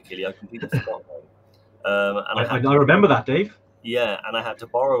I went to Killy, I completely forgot mine. And I remember that, Dave. Yeah, and I had to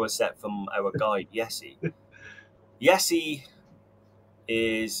borrow a set from our guide, Yetis. Yetis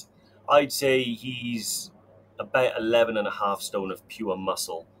is, I'd say he's about 11.5 stone of pure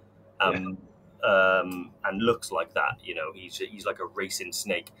muscle, and looks like that. He's like a racing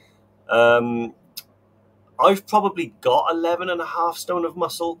snake. I've probably got 11.5 stone of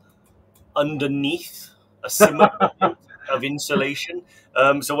muscle underneath a similar of insulation.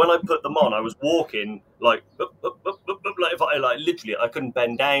 So when I put them on, I was walking like if I literally I couldn't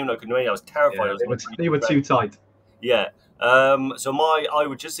bend down. I couldn't. I was terrified. Yeah, they were too tight. Yeah. So I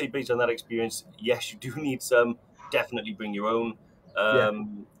would just say, based on that experience, yes, you do need some. Definitely bring your own.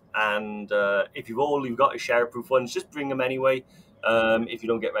 And if you've got a showerproof ones, just bring them anyway. If you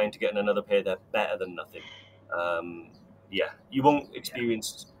don't get around to getting another pair, they're better than nothing. You won't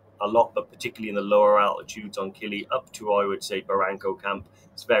experience a lot, but particularly in the lower altitudes on Killy, up to, I would say, Barranco Camp,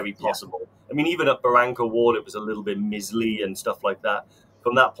 it's very possible. I mean, even at Barranco Wall, it was a little bit mizzly and stuff like that.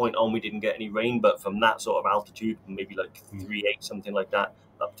 From that point on, we didn't get any rain, but from that sort of altitude, maybe like 3.8, something like that,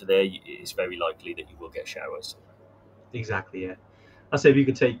 up to there, it's very likely that you will get showers. Exactly, yeah. I say if you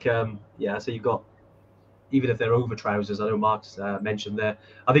could take, yeah, so you've got, even if they're over trousers, I know Mark's mentioned there.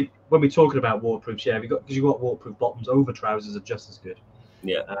 I think when we're talking about waterproofs, yeah, because you've got waterproof bottoms, over trousers are just as good.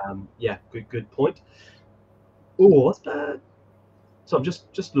 Yeah. Yeah, good point. Oh, so I'm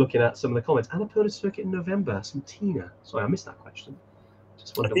just looking at some of the comments. Annapurna circuit in November. Some Tina. Sorry, I missed that question.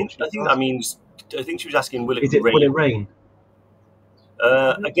 Just I wondered think that means. I think she was asking, will it rain? Will it rain?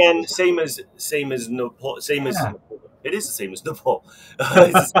 Again, same as Nepal. Same as it is the same as Nepal.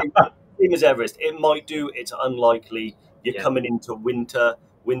 It's the same as Everest. It might do. It's unlikely. You're coming into winter.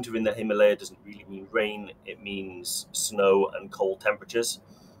 Winter in the Himalaya doesn't really mean rain. It means snow and cold temperatures.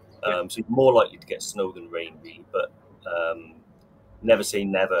 So you're more likely to get snow than rain, really. But never say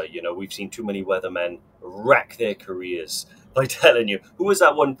never. You know, we've seen too many weathermen wreck their careers by telling you. Who was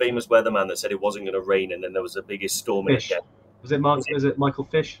that one famous weatherman that said it wasn't going to rain, and then there was the biggest storm in again? Was it Michael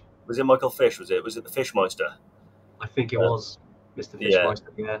Fish? Was it Michael Fish? Was it the Fishmeister? I think it was Mr. Fishmeister.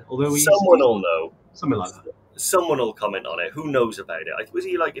 Yeah. Although someone will know. Something like that. Someone will comment on it. Who knows about it? Was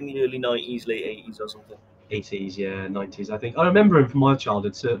he like in the early 90s, late 80s or something? 80s, yeah, 90s, I think. I remember him from my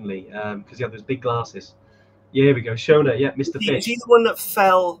childhood, certainly, because he had those big glasses. Yeah, here we go. Shona, yeah, Mr. Fish. Is he the one that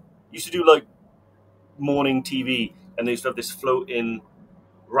fell? Used to do like morning TV, and they used to have this floating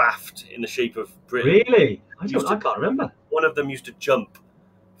raft in the shape of Britain. Really? I can't remember. One of them used to jump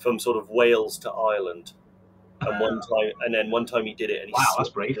from sort of Wales to Ireland, and one time he did it, and he that's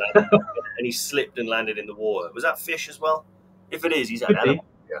brave. And he slipped and landed in the water. Was that Fish as well? If it is, he's an animal.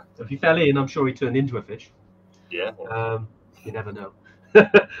 Yeah. So if he fell in, I'm sure he turned into a fish. Yeah. You never know.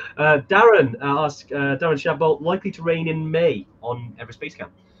 Darren asked, Darren Shadbolt, likely to rain in May on Everest Base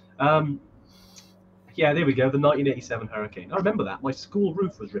Camp. Yeah, there we go. The 1987 hurricane. I remember that. My school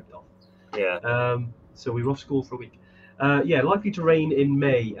roof was ripped off. Yeah. So we were off school for a week. Yeah, likely to rain in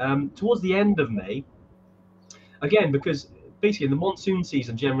May. Towards the end of May, again, because basically the monsoon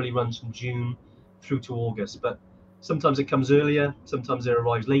season generally runs from June through to August, but sometimes it comes earlier, sometimes it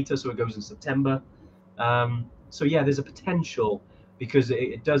arrives later, so it goes in September. So yeah, there's a potential, because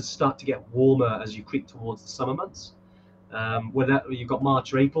it does start to get warmer as you creep towards the summer months. Whether you've got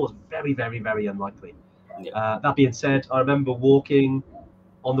March or April, is very, very, very unlikely. Yeah. That being said, I remember walking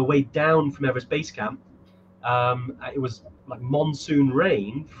on the way down from Everest Base Camp. It was like monsoon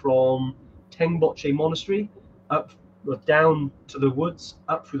rain from Tengboche Monastery up down to the woods,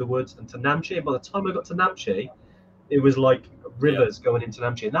 up through the woods, and to Namche. And by the time I got to Namche, it was like rivers going into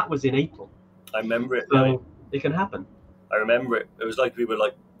Namche, and that was in April. I remember it. So it can happen. I remember it. It was like we were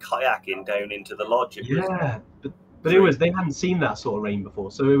like kayaking down into the lodge. But it was, they hadn't seen that sort of rain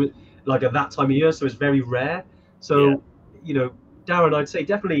before, so it was like at that time of year, so it's very rare. So you know, Darren, I'd say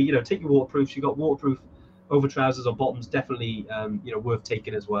definitely, you know, take your waterproofs. You got waterproof over trousers or bottoms, definitely, you know, worth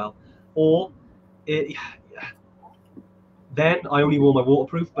taking as well. Or then I only wore my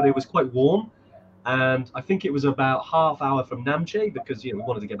waterproof, but it was quite warm, and I think it was about half hour from Namche, because we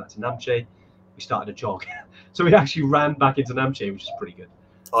wanted to get back to Namche. We started a jog, so we actually ran back into Namche, which is pretty good.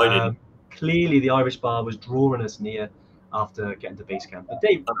 I didn't. Clearly, the Irish bar was drawing us near after getting to base camp. But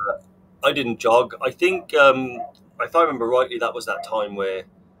Dave, I didn't jog. I think, if I remember rightly, that was that time where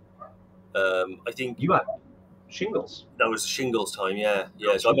I think you had shingles. That was shingles time, yeah.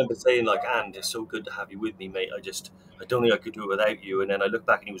 So I remember saying like, "And it's so good to have you with me, mate. I don't think I could do it without you." And then I looked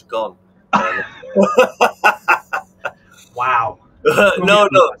back and he was gone. Wow. No.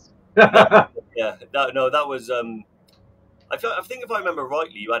 Yeah, no, that was. I think if I remember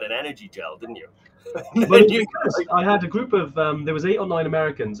rightly, you had an energy gel, didn't you? Well, I had a group of there was 8 or 9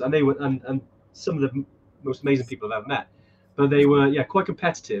 Americans, and they were and some of the most amazing people I've ever met. But they were quite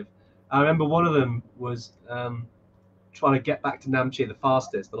competitive. I remember one of them was trying to get back to Namche the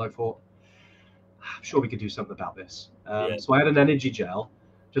fastest, and I thought, I'm sure we could do something about this. So I had an energy gel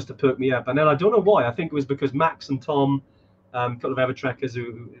just to perk me up, and then I don't know why. I think it was because Max and Tom, a couple of Evertrekkers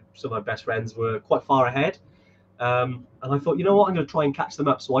who some of my best friends, were quite far ahead. And I thought, you know what, I'm going to try and catch them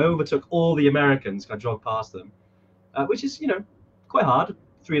up. So I overtook all the Americans. I jogged past them, which is, quite hard,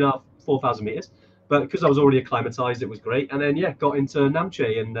 3,500, 4,000 meters. But because I was already acclimatized, it was great. And then, got into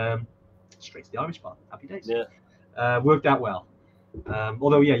Namche and straight to the Irish bar. Happy days. Yeah. Worked out well.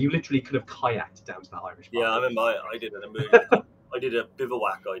 Although, you literally could have kayaked down to that Irish bar. Yeah, I remember I did an emergency. I did a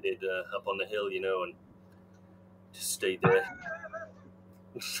bivouac. I did up on the hill, and just stayed there.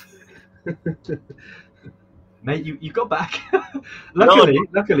 Mate, you got back.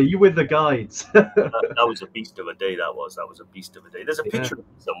 Luckily, you with the guides. that was a beast of a day. That was a beast of a day. There's a picture of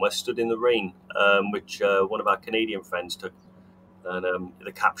me somewhere stood in the rain, which one of our Canadian friends took And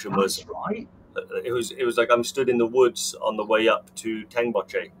the caption was, That's right. it was like I'm stood in the woods on the way up to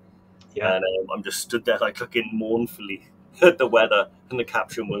Tengboche, Yeah. and I just stood there like looking mournfully at the weather, and the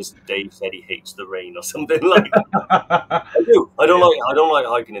caption was, "Dave said he hates the rain" or something like that. I don't like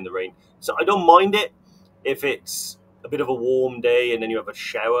hiking in the rain, so I don't mind it if it's a bit of a warm day and then you have a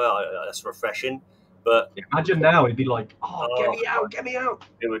shower. That's refreshing. But Imagine now, it'd be like, oh, get oh, me out, get me out.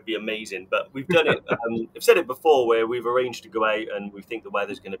 it would be amazing. But we've done it. I've said it before, where we've arranged to go out and we think the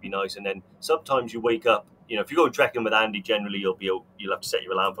weather's going to be nice, and then sometimes you wake up. You know, if you go trekking with Andy, generally you'll have to set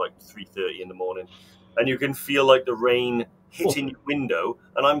your alarm for like 3:30 in the morning, and you can feel like the rain hitting your window.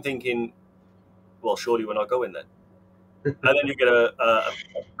 And I'm thinking, well, surely we're not going then. And then you get a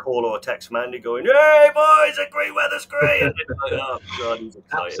call or a text from Andy going, "Hey boys, the great weather's great!" And it's like, oh god, he's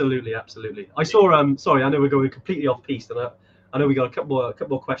excited. Absolutely. I saw. Sorry, I know we're going completely off piste, and I know we got a couple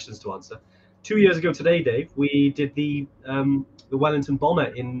more questions to answer. 2 years ago today, Dave, we did the Wellington Bomber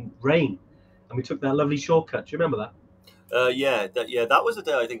in rain, and we took that lovely shortcut. Do you remember that? That was the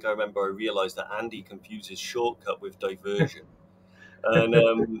day I think I remember I realised that Andy confuses shortcut with diversion. And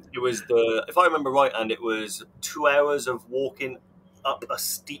it was if I remember right, and it was 2 hours of walking up a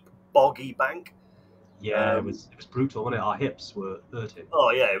steep boggy bank. Yeah, it was brutal, wasn't it? Our hips were hurting. Oh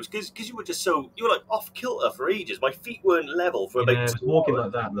yeah, it was because you were like off kilter for ages. My feet weren't level for about. Yeah, it was walking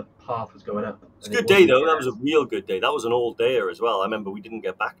like that, and the path was going up. It's a good day though. That was a real good day. That was an all-dayer as well. I remember we didn't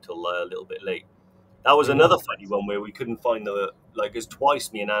get back till a little bit late. That was another funny one where we couldn't find because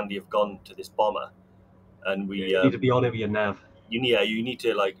twice me and Andy have gone to this bomber, and we you need to be on it with your nav. You need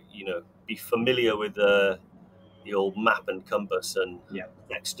to be familiar with the old map and compass and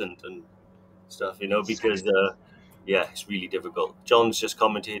sextant and stuff, because it's really difficult. John's just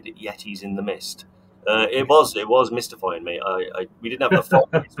commented Yetis in the mist. It was mystifying, mate. We didn't have the fog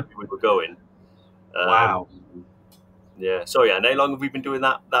where we were going. Wow. Yeah. So yeah, how long have we been doing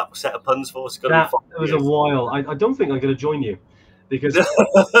that set of puns for? It was a while. I don't think I'm going to join you because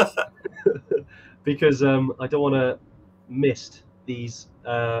because I don't want to miss these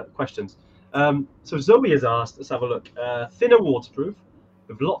questions. So Zoe has asked, let's have a look. Thinner waterproof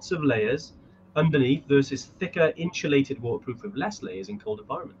with lots of layers underneath versus thicker insulated waterproof with less layers in cold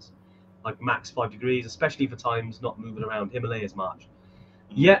environments, like max 5 degrees, especially for times not moving around Himalayas March.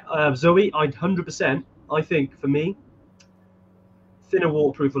 Yeah, Zoe, I'd 100%. I think for me, thinner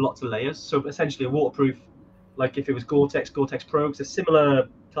waterproof with lots of layers. So essentially a waterproof, like if it was GoreTex Pro, it's a similar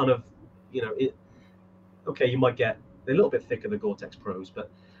kind of, okay, you might get a little bit thicker than GoreTex Pros,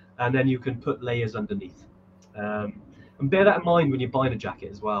 and then you can put layers underneath. And bear that in mind when you're buying a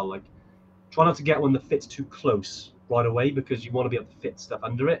jacket as well. Like, try not to get one that fits too close right away, because you want to be able to fit stuff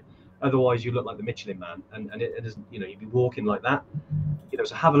under it. Otherwise, you look like the Michelin Man, and it isn't. You'd be walking like that.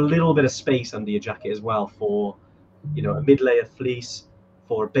 So have a little bit of space under your jacket as well for, a mid-layer fleece,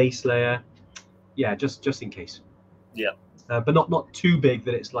 for a base layer. Yeah, just in case. Yeah. But not too big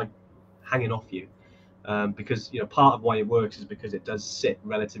that it's like hanging off you. Because part of why it works is because it does sit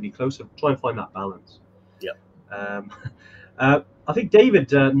relatively close. So try and find that balance. Yeah. I think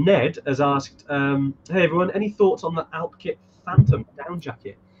David Ned has asked, "Hey everyone, any thoughts on the Alpkit Phantom down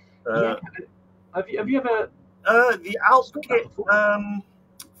jacket?" Have you ever the Alpkit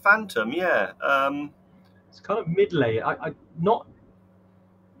Phantom? Yeah. It's kind of mid-layer.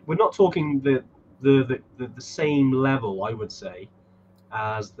 We're not talking the same level, I would say,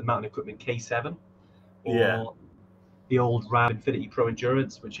 as the Mountain Equipment K7 or the old Rab Infinity Pro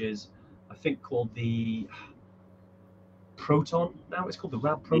Endurance, which is, I think, called the Proton. Now it's called the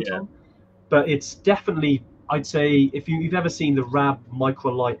Rab Proton. Yeah. But it's definitely, I'd say, if you've ever seen the Rab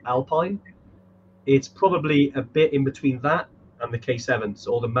Microlight Alpine, it's probably a bit in between that and the K7s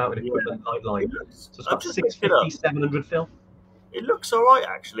or the Mountain Equipment Light line. So it's about 650, 700 fill. It looks all right,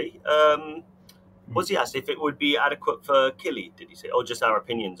 actually. Was he asked if it would be adequate for Kili, did he say? Or just our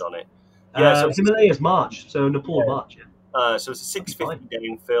opinions on it? Yeah, so Himalayas March, so Nepal March, yeah. So it's a 650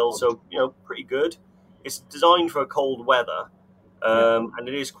 down fill, so, pretty good. It's designed for cold weather, and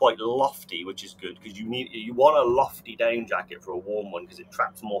it is quite lofty, which is good, because you want a lofty down jacket for a warm one, because it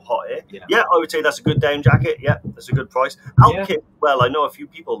traps more hot air. Yeah, I would say that's a good down jacket. Yeah, that's a good price. Alpkit, well, I know a few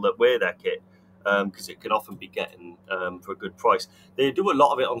people that wear their kit, because it can often be getting for a good price. They do a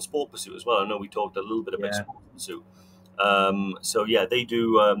lot of it on Sport Pursuit as well. I know we talked a little bit about Sport Pursuit. So yeah, they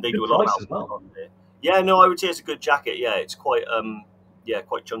do a lot of that on there. Yeah, no, I would say it's a good jacket. Yeah, it's quite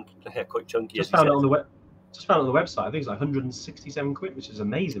quite chunky. Quite chunky. Just found it on the website. I think it's like 167 quid, which is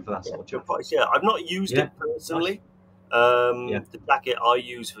amazing for that sort of jacket. Price. Yeah, I've not used it personally. Nice. The jacket I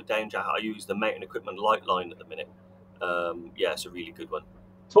use for down jacket, I use the Mountain Equipment Light line at the minute. It's a really good one.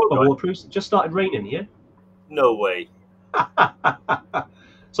 Talk about waterproofs. Just started raining here. No way.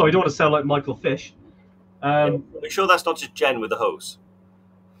 Sorry, I don't want to sound like Michael Fish. Are you sure that's not just Jen with the hose?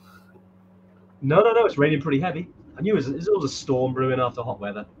 No, it's raining pretty heavy. I knew it was a storm brewing after hot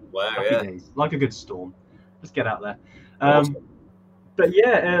weather. Wow, Happy yeah. days, like a good storm. Let's get out there. Awesome. But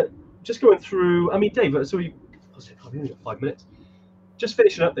yeah, just going through. I mean, Dave, so we only got 5 minutes. Just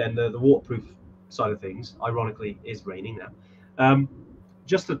finishing up then the waterproof side of things. Ironically, is raining now.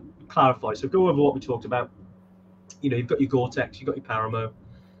 Just to clarify, so go over what we talked about. You know, you've got your Gore-Tex, you've got your Paramo,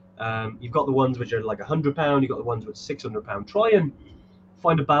 you've got the ones which are like £100, you've got the ones which are £600. Try and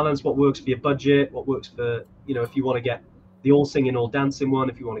find a balance, what works for your budget, what works for, you know, if you want to get the all singing, all dancing one,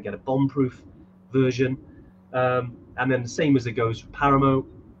 if you want to get a bomb-proof version, and then the same as it goes for Paramo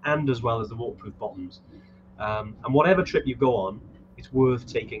and as well as the waterproof bottoms. And whatever trip you go on, it's worth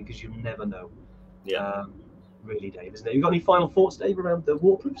taking because you never know. Yeah. Really, Dave, isn't it? You got any final thoughts, Dave, around the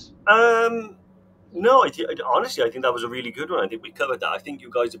waterproofs? No, honestly, I think that was a really good one. I think we covered that. I think you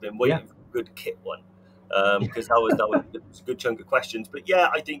guys have been waiting for a good kit one, because that was a good chunk of questions. But yeah,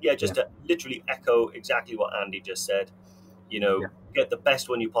 I think just to literally echo exactly what Andy just said. You know, get the best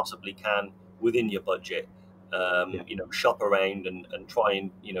one you possibly can within your budget. You know, shop around and try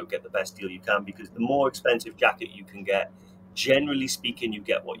and get the best deal you can, because the more expensive jacket you can get, generally speaking, you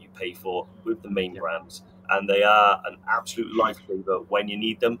get what you pay for with the main brands. And they are an absolute lifesaver when you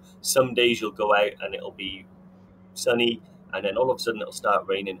need them. Some days you'll go out and it'll be sunny, and then all of a sudden it'll start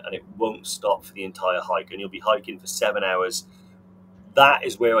raining and it won't stop for the entire hike, and you'll be hiking for 7 hours. That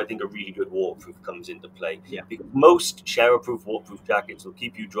is where I think a really good waterproof comes into play. Because most showerproof, waterproof jackets will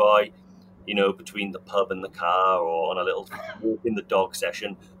keep you dry, you know, between the pub and the car or on a little walk in the dog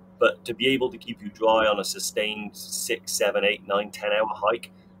session. But to be able to keep you dry on a sustained 6, 7, 8, 9, 10 hour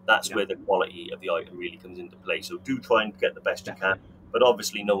hike, that's where the quality of the item really comes into play. So do try and get the best you can, but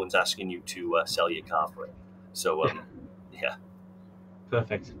obviously no one's asking you to sell your car for it. So yeah.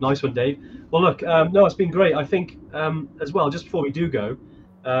 Perfect. Nice one, Dave. Well, look, no, it's been great. I think as well, just before we do go,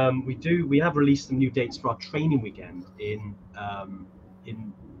 we have released some new dates for our training weekend in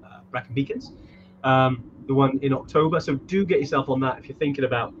Brecon Beacons, the one in October. So do get yourself on that if you're thinking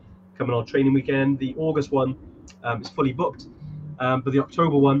about coming on training weekend. The August one is fully booked. But the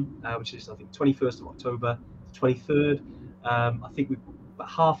October one, which is I think 21st of October, 23rd, I think we've about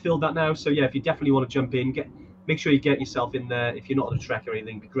half filled that now. So yeah, if you definitely want to jump in, make sure you get yourself in there. If you're not on a trek or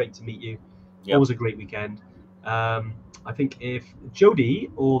anything, it'd be great to meet you. Always a great weekend. I think if Jody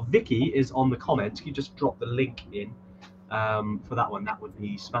or Vicky is on the comments, you just drop the link in for that one. That would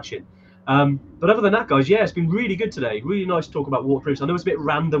be smashing. But other than that, guys, yeah, it's been really good today. Really nice to talk about waterproofs. I know it's a bit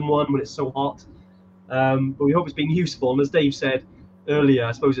random one when it's so hot. But we hope it's been useful. And as Dave said earlier,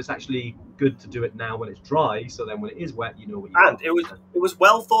 I suppose it's actually good to do it now when it's dry, so then when it is wet, you know what you want. And it was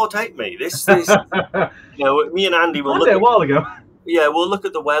well thought out, mate. This you know, me and Andy will look a while ago. Yeah, we'll look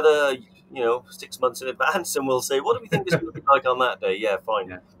at the weather, you know, 6 months in advance, and we'll say, what do we think this will be like on that day? Yeah,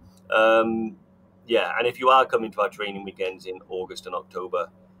 fine. And if you are coming to our training weekends in August and October,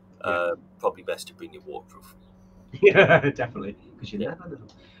 probably best to bring your waterproof. Yeah, definitely, because you never know.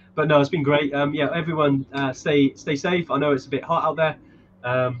 But no, it's been great. Everyone stay safe. I know it's a bit hot out there.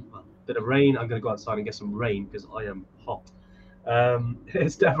 A bit of rain. I'm going to go outside and get some rain because I am hot.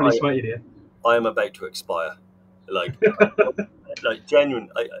 It's definitely sweaty here. I am about to expire. Like genuine.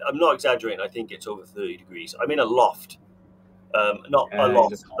 I'm not exaggerating. I think it's over 30 degrees. I'm in a loft. Not a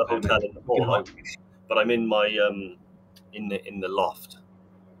loft, the hotel in the hall, but I'm in my in the loft,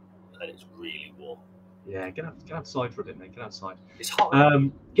 and it's really warm. Yeah, get outside for a bit, mate. Get outside. It's hot.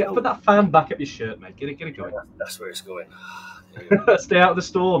 Put that fan back up your shirt, mate. Get it going. That's where it's going. Stay out of the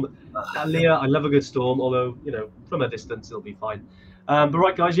storm. Leah, I love a good storm, although, you know, from a distance it'll be fine. But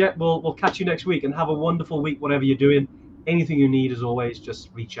right, guys, we'll catch you next week and have a wonderful week, whatever you're doing. Anything you need, as always,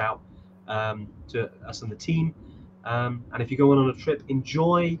 just reach out to us and the team. And if you're going on a trip,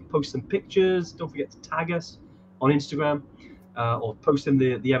 enjoy, post some pictures. Don't forget to tag us on Instagram. Or post in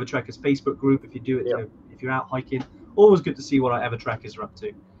the Evertrekkers Facebook group if you do it. You know, if you're out hiking, always good to see what our Evertrekkers are up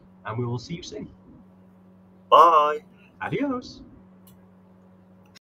to. And we will see you soon. Bye. Adios.